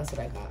 I don't know, that's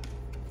what I got.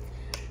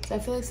 So I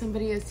feel like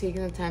somebody is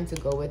taking the time to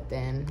go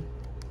within.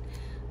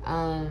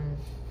 And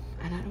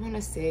I don't want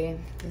to say,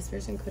 this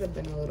person could have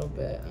been a little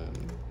bit,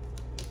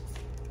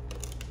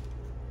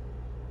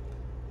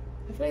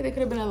 I feel like they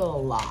could have been a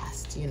little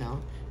lost, you know?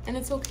 And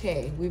it's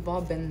okay. We've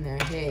all been there.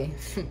 Hey,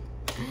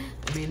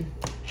 I mean,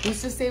 who's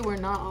to say we're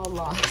not all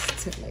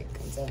lost? Like,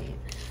 I'm telling you.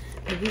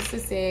 Like, who's to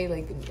say,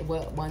 like,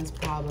 what one's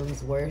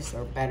problem's worse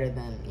or better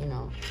than, you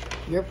know?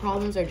 Your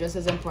problems are just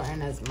as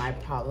important as my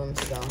problems,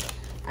 so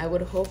I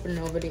would hope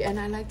nobody, and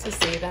I like to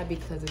say that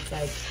because it's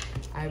like,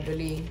 I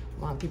really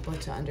want people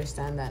to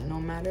understand that no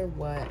matter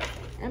what,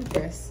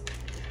 Empress,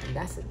 and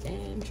that's a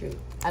damn truth.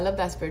 I love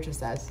that spiritual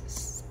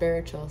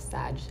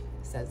Sag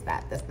says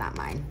that. That's not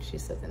mine. She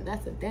says, and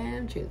that's a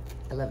damn truth.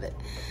 I love it.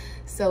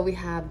 So we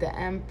have the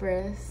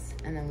Empress,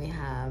 and then we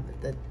have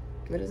the,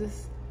 what is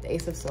this? The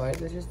Ace of Swords,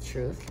 which is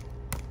truth.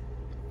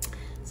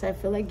 So I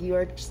feel like you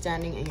are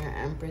standing in your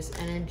Empress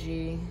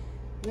energy.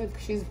 Look,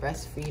 she's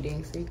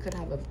breastfeeding, so you could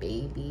have a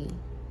baby.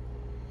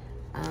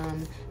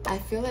 I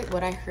feel like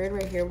what I heard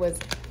right here was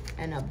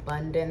an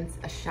abundance,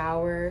 a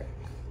shower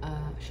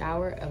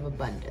of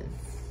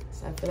abundance.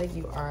 So I feel like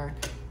you are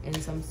in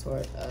some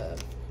sort of, I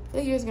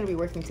feel like you're just going to be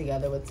working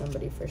together with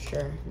somebody for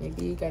sure.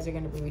 Maybe you guys are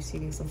going to be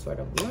receiving some sort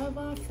of love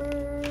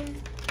offer.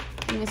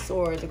 King of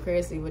Swords,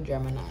 Aquarius, Libra,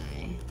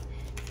 Gemini.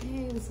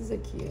 Hey, this is a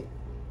cute.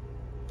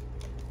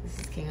 This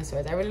is King of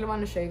Swords. I really want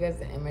to show you guys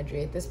the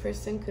imagery. This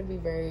person could be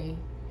very,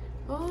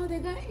 oh, they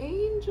got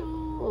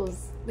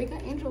angels. They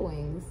got angel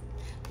wings.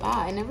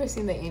 Wow, I never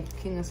seen the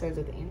King of Swords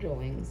with angel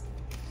wings.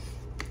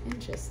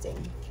 Interesting.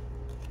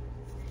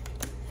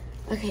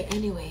 Okay,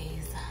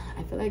 anyways.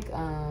 I feel like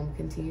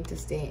continue to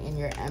stay in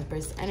your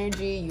Empress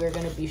energy. You're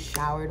going to be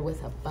showered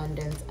with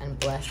abundance and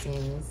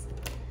blessings.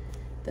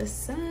 The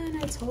Sun,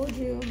 I told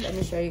you. Let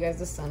me show you guys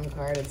the Sun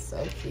card. It's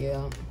so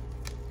cute.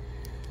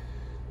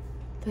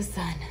 The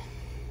Sun.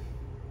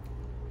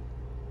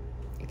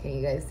 Can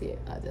you guys see it?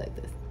 I'll do like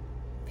this.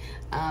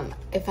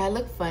 If I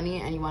look funny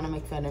and you want to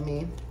make fun of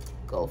me,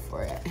 go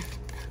for it.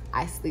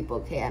 I sleep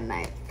okay at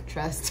night.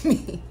 Trust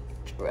me.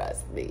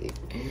 Trust me.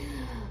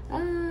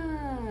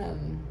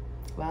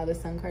 Wow, the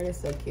Sun card is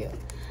so cute.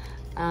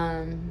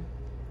 What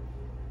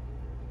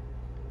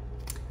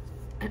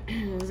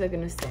was I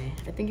gonna say?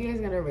 I think you guys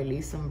are gonna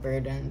release some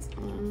burdens.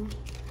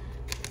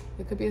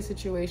 It could be a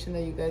situation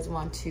that you guys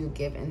want to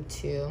give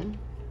into.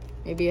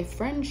 Maybe a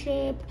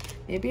friendship.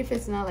 Maybe if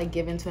it's not like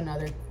give into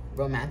another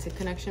romantic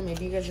connection,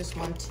 maybe you guys just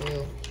want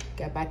to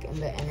get back in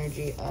the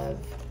energy of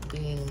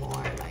being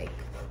more like,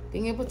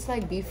 being able to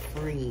like be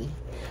free.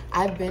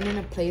 I've been in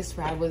a place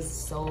where I was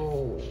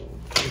so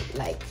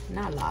like,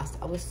 not lost.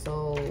 I was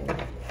so,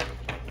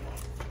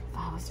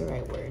 what's the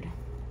right word?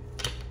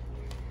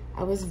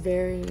 I was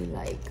very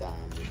like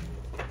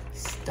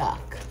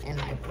stuck in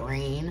my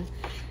brain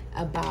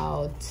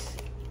about,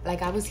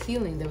 like, I was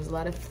healing. There was a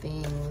lot of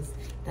things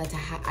that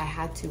I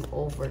had to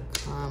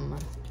overcome.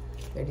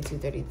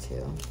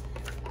 32.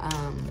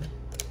 I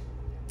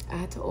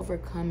had to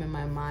overcome in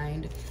my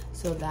mind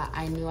so that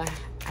I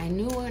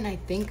knew when I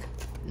think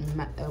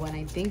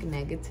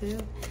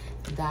negative,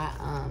 that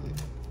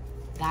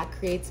that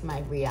creates my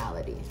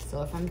reality.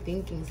 So if I'm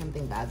thinking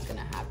something bad's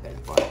gonna happen,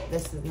 or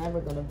this is never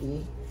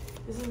going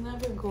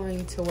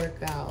to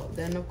work out,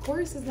 then of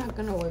course it's not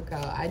gonna work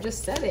out. I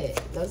just said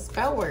it. Does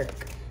spell work.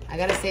 I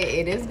gotta say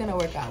it is gonna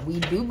work out. We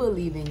do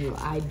believe in you.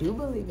 I do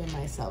believe in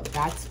myself.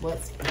 That's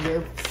what's,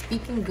 you're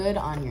speaking good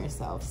on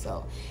yourself.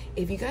 So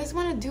if you guys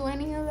want to do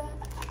any of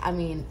that, I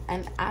mean,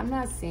 and I'm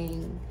not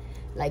saying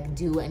like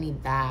do any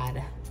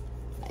bad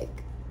like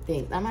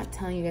things. I'm not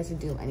telling you guys to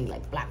do any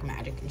like black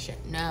magic and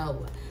shit.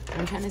 No, what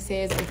I'm trying to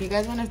say is, if you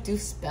guys want to do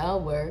spell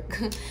work,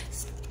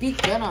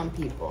 speak good on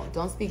people.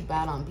 Don't speak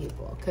bad on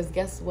people. Because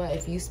guess what?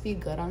 If you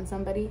speak good on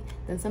somebody,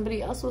 then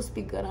somebody else will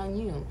speak good on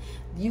you.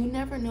 You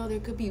never know. There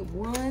could be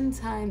one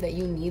time that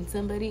you need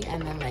somebody,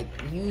 and then like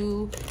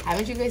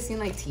haven't you guys seen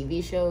like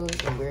TV shows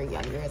when we were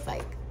younger? It's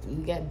like you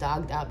get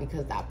dogged out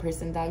because that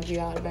person dogged you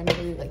out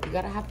eventually. Like, you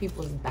gotta have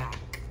people's back.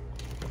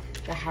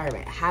 The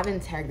Hierophant, have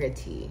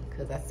integrity,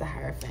 because that's the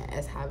Hierophant,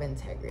 is have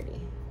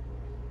integrity.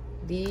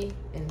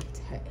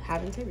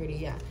 Have integrity,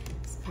 yeah.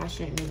 It's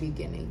passionate new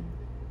beginning.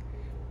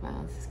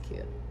 Wow, this is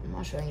cute. I'm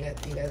not showing you guys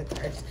the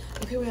cards.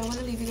 Okay, wait, I want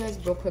to leave you guys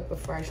real quick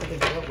before I show the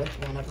deal with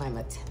one of my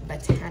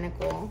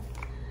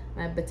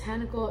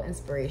botanical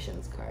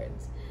inspirations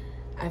cards.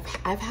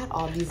 I've had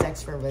all these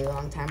decks for a really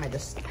long time. I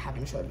just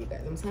haven't showed you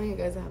guys. I'm telling you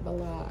guys I have a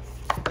lot.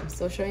 I'm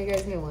still showing you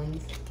guys new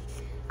ones.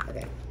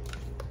 Okay.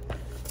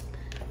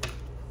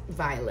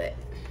 Violet.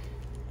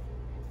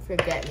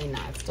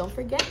 Forget-me-nots. Don't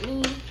forget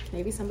me.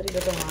 Maybe somebody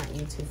doesn't want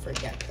you to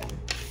forget them.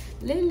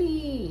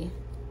 Lily.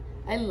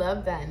 I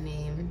love that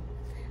name.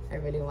 I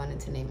really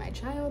wanted to name my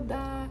child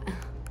that.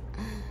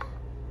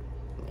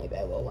 Maybe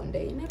I will one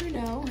day. You never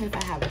know if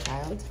I have a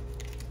child.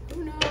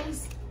 Who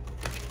knows?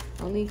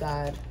 Only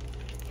God,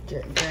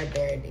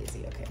 Bear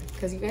Daisy, okay.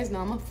 Because you guys know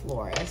I'm a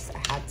florist. I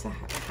have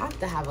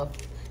to have a,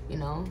 you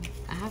know,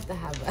 I have to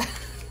have a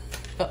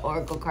an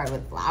oracle card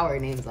with flower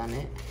names on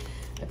it.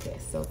 Okay,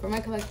 so for my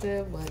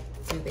collective, what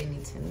do they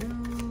need to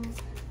know?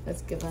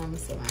 Let's give them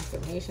some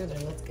affirmations, or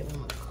let's give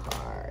them a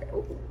card.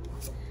 Ooh.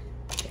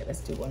 Okay,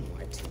 let's do one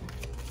more too.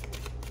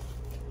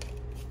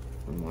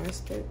 One more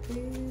split,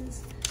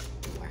 please.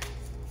 One more.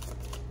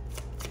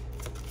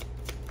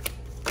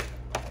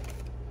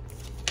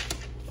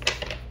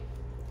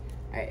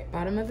 All right,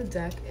 bottom of the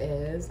deck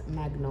is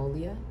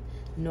Magnolia,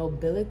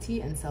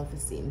 nobility and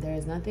self-esteem. There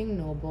is nothing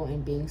noble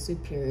in being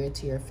superior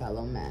to your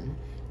fellow men.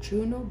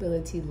 True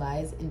nobility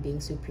lies in being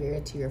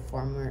superior to your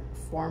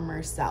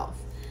former self.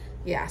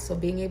 Yeah, so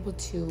being able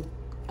to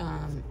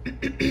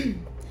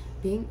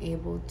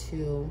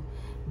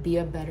be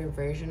a better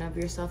version of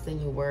yourself than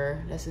you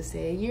were, let's just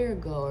say a year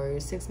ago or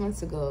 6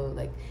 months ago.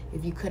 Like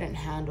if you couldn't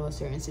handle a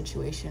certain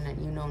situation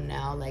and you know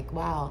now, like,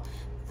 wow,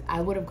 I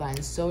would have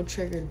gotten so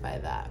triggered by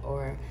that,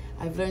 or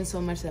I've learned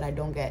so much that I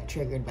don't get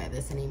triggered by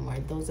this anymore.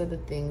 Those are the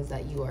things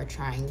that you are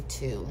trying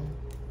to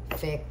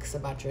fix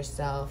about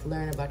yourself,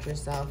 learn about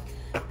yourself,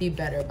 be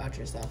better about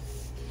yourself.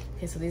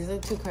 Okay, so these are the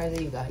two cards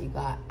that you got. You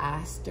got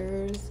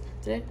Asters.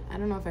 I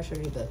don't know if I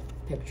showed you the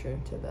picture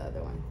to the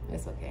other one.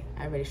 It's okay.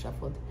 I already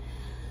shuffled.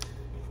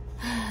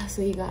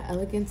 So you got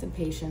elegance and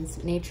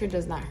patience. Nature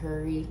does not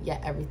hurry,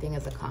 yet everything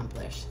is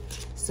accomplished.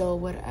 So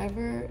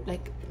whatever,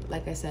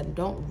 like I said,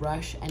 don't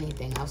rush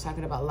anything. I was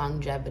talking about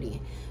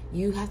longevity.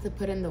 You have to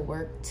put in the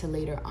work to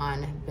later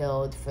on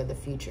build for the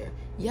future.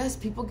 Yes,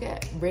 people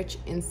get rich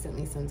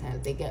instantly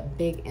sometimes. They get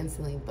big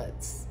instantly, but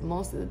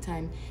most of the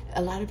time,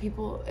 a lot of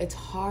people, it's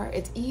hard,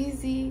 it's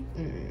easy.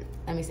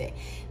 Let me say,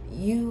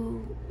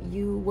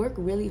 you work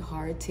really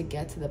hard to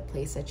get to the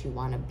place that you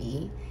want to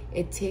be.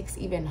 It takes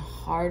even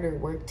harder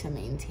work to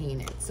maintain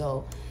it.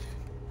 So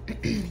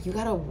you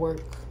gotta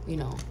work, you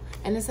know.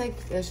 And it's like,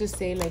 let's just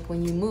say, like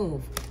when you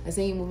move, let's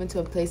say you move into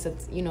a place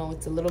that's, you know,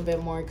 it's a little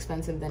bit more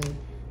expensive than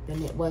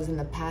it was in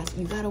the past.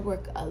 You gotta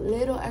work a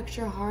little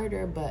extra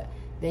harder, but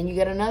then you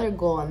get another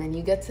goal, and then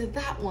you get to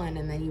that one,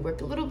 and then you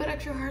work a little bit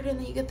extra harder, and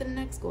then you get to the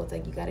next goal. It's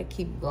like you gotta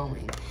keep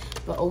going,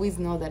 but always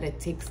know that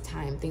it takes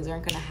time. Things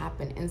aren't gonna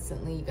happen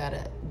instantly. You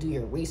gotta do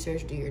your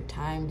research, do your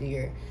time, do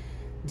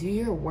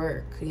your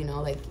work, you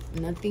know. Like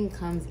nothing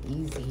comes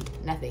easy.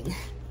 Nothing.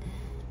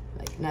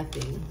 Like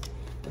nothing.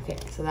 Okay,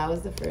 so that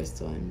was the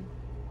first one.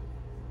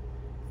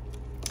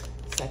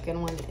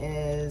 Second one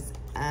is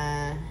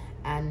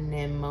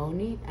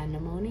anemone,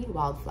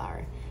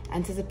 wildflower.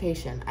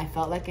 Anticipation. I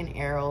felt like an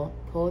arrow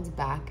pulled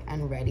back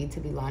and ready to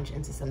be launched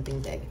into something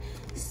big.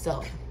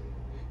 So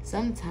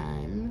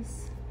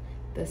sometimes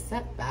the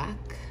setback,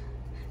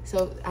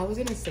 so I was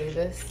gonna say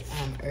this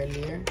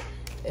earlier,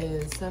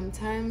 is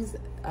sometimes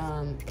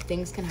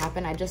things can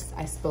happen. I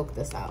spoke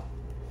this out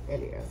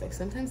earlier. I was like,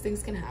 sometimes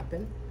things can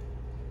happen.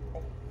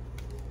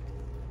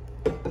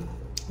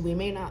 We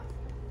may not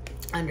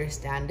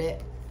understand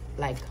it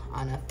like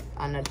on a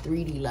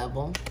 3D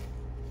level.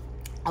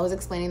 I was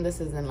explaining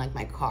this as in like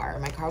my car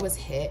was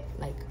hit,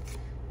 like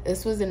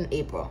this was in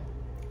April.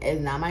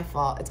 It's not my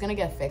fault. It's gonna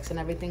get fixed and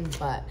everything,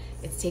 but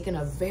it's taken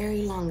a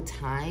very long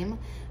time,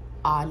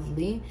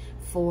 oddly,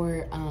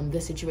 for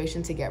the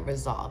situation to get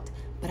resolved.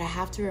 But I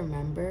have to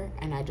remember,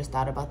 and I just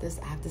thought about this,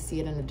 I have to see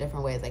it in a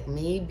different way. It's like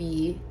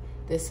maybe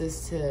there's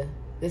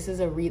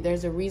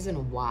a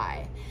reason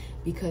why,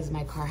 because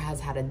my car has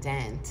had a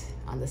dent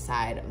on the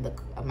side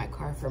of my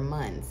car for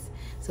months.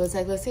 So it's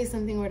like, let's say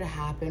something were to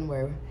happen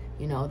where,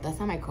 you know, that's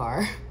not my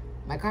car.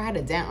 My car had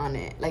a dent on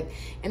it. Like,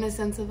 in a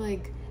sense of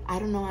like, I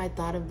don't know, I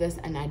thought of this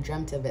and I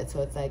dreamt of it.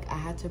 So it's like, I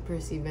had to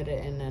perceive it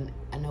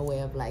in a way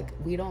of like,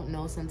 we don't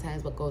know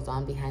sometimes what goes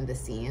on behind the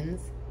scenes.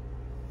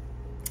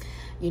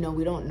 You know,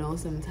 we don't know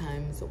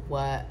sometimes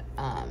what,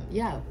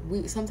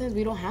 sometimes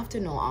we don't have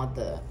to know all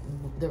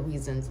the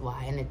reasons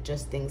why, and it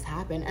just, things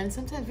happen. And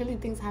sometimes really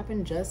things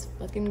happen just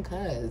fucking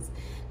cause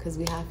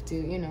we have to,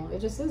 you know,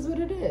 it just is what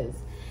it is.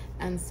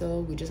 And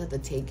so we just have to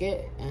take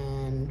it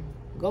and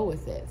go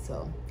with it.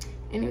 So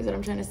anyways, what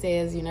I'm trying to say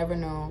is you never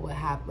know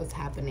what's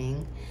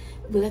happening.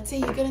 But let's say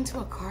you get into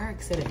a car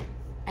accident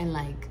and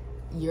like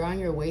you're on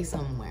your way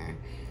somewhere.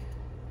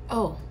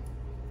 Oh,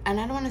 and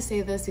I don't want to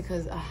say this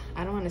because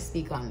I don't want to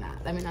speak on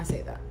that. Let me not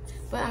say that.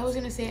 But I was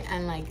going to say,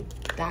 and like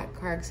that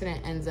car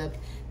accident ends up,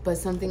 but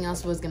something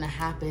else was going to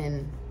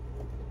happen.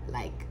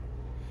 Like,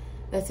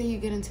 let's say you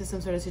get into some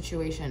sort of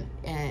situation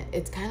and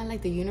it's kind of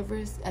like the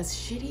universe, as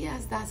shitty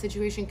as that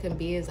situation can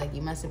be, is like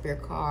you mess up your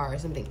car or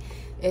something.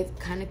 It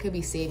kind of could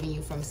be saving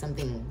you from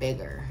something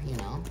bigger, you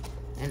know,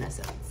 in a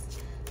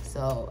sense.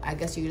 So I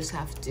guess you just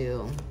have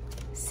to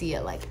see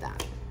it like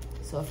that.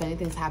 So if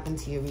anything's happened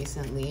to you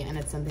recently and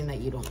it's something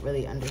that you don't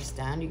really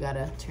understand, you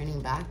gotta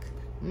turning back.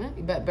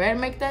 You better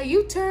make that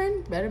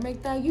U-turn. Better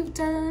make that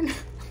U-turn.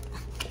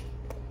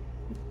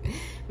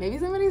 Maybe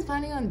somebody's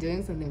planning on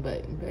doing something,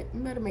 but you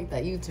better make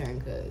that U-turn,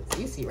 because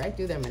you see right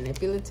through their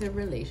manipulative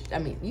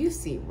you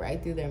see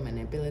right through their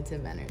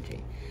manipulative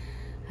energy.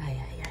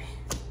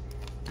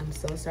 I'm I'm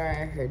so sorry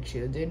I hurt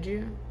you. Did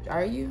you?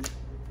 Are you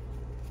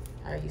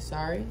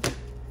sorry?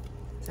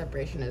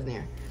 Separation is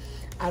near.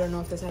 I don't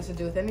know if this has to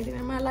do with anything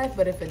in my life,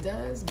 but if it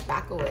does,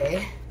 back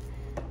away.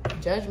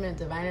 Judgment,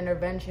 divine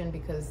intervention,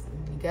 because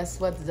guess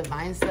what? The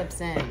divine steps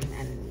in,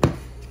 and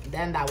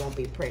then that won't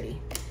be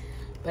pretty.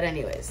 But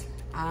anyways,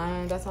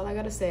 that's all I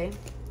gotta say.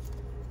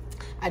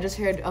 I just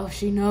heard, oh,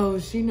 she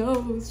knows.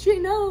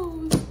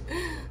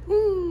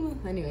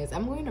 Anyways,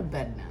 I'm going to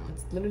bed now.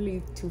 It's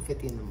literally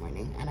 2:50 in the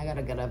morning, and I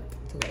gotta get up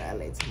to go to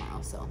LA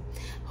tomorrow. So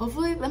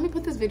hopefully, let me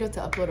put this video to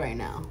upload right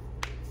now.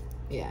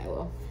 Yeah, I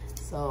will.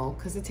 So,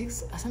 cause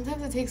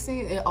sometimes it takes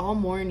me all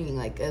morning,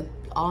 like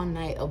all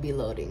night it'll be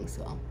loading.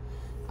 So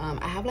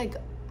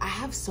I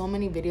have so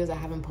many videos I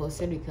haven't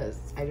posted because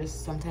I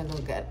just sometimes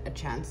don't get a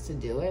chance to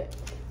do it.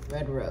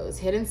 Red rose,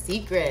 hidden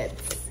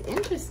secrets,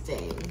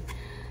 interesting.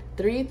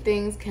 3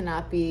 things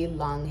cannot be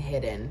long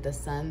hidden: the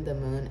sun, the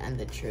moon, and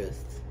the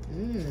truth.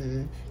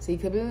 So you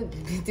could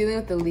be dealing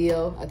with the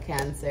Leo, a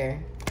Cancer.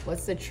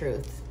 What's the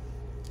truth?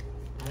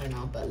 I don't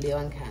know, but Leo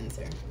and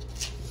Cancer.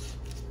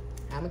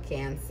 I'm a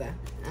Cancer.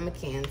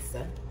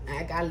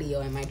 I got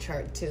Leo in my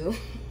chart too.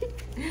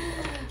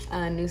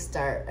 New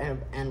start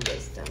and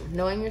wisdom.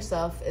 Knowing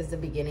yourself is the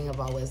beginning of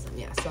all wisdom.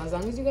 Yeah, so as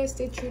long as you guys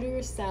stay true to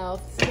yourself.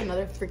 This is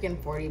another freaking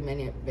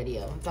 40-minute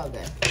video. It's all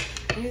good.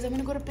 Anyways, I'm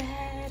gonna go to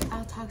bed.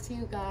 I'll talk to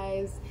you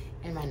guys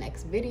in my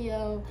next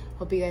video.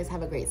 Hope you guys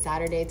have a great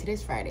Saturday.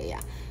 Today's Friday,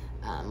 yeah.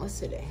 What's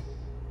today?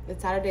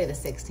 It's Saturday the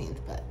 16th,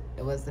 but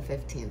it was the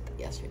 15th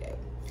yesterday.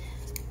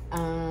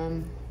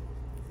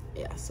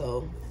 Yeah,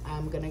 so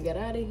I'm gonna get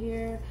out of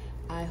here.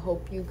 I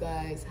hope you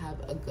guys have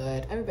a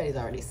good, everybody's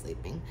already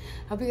sleeping.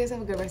 Hope you guys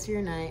have a good rest of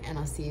your night, and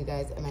I'll see you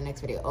guys in my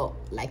next video. Oh,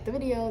 like the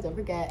video, don't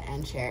forget,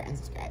 and share and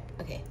subscribe.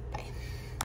 Okay.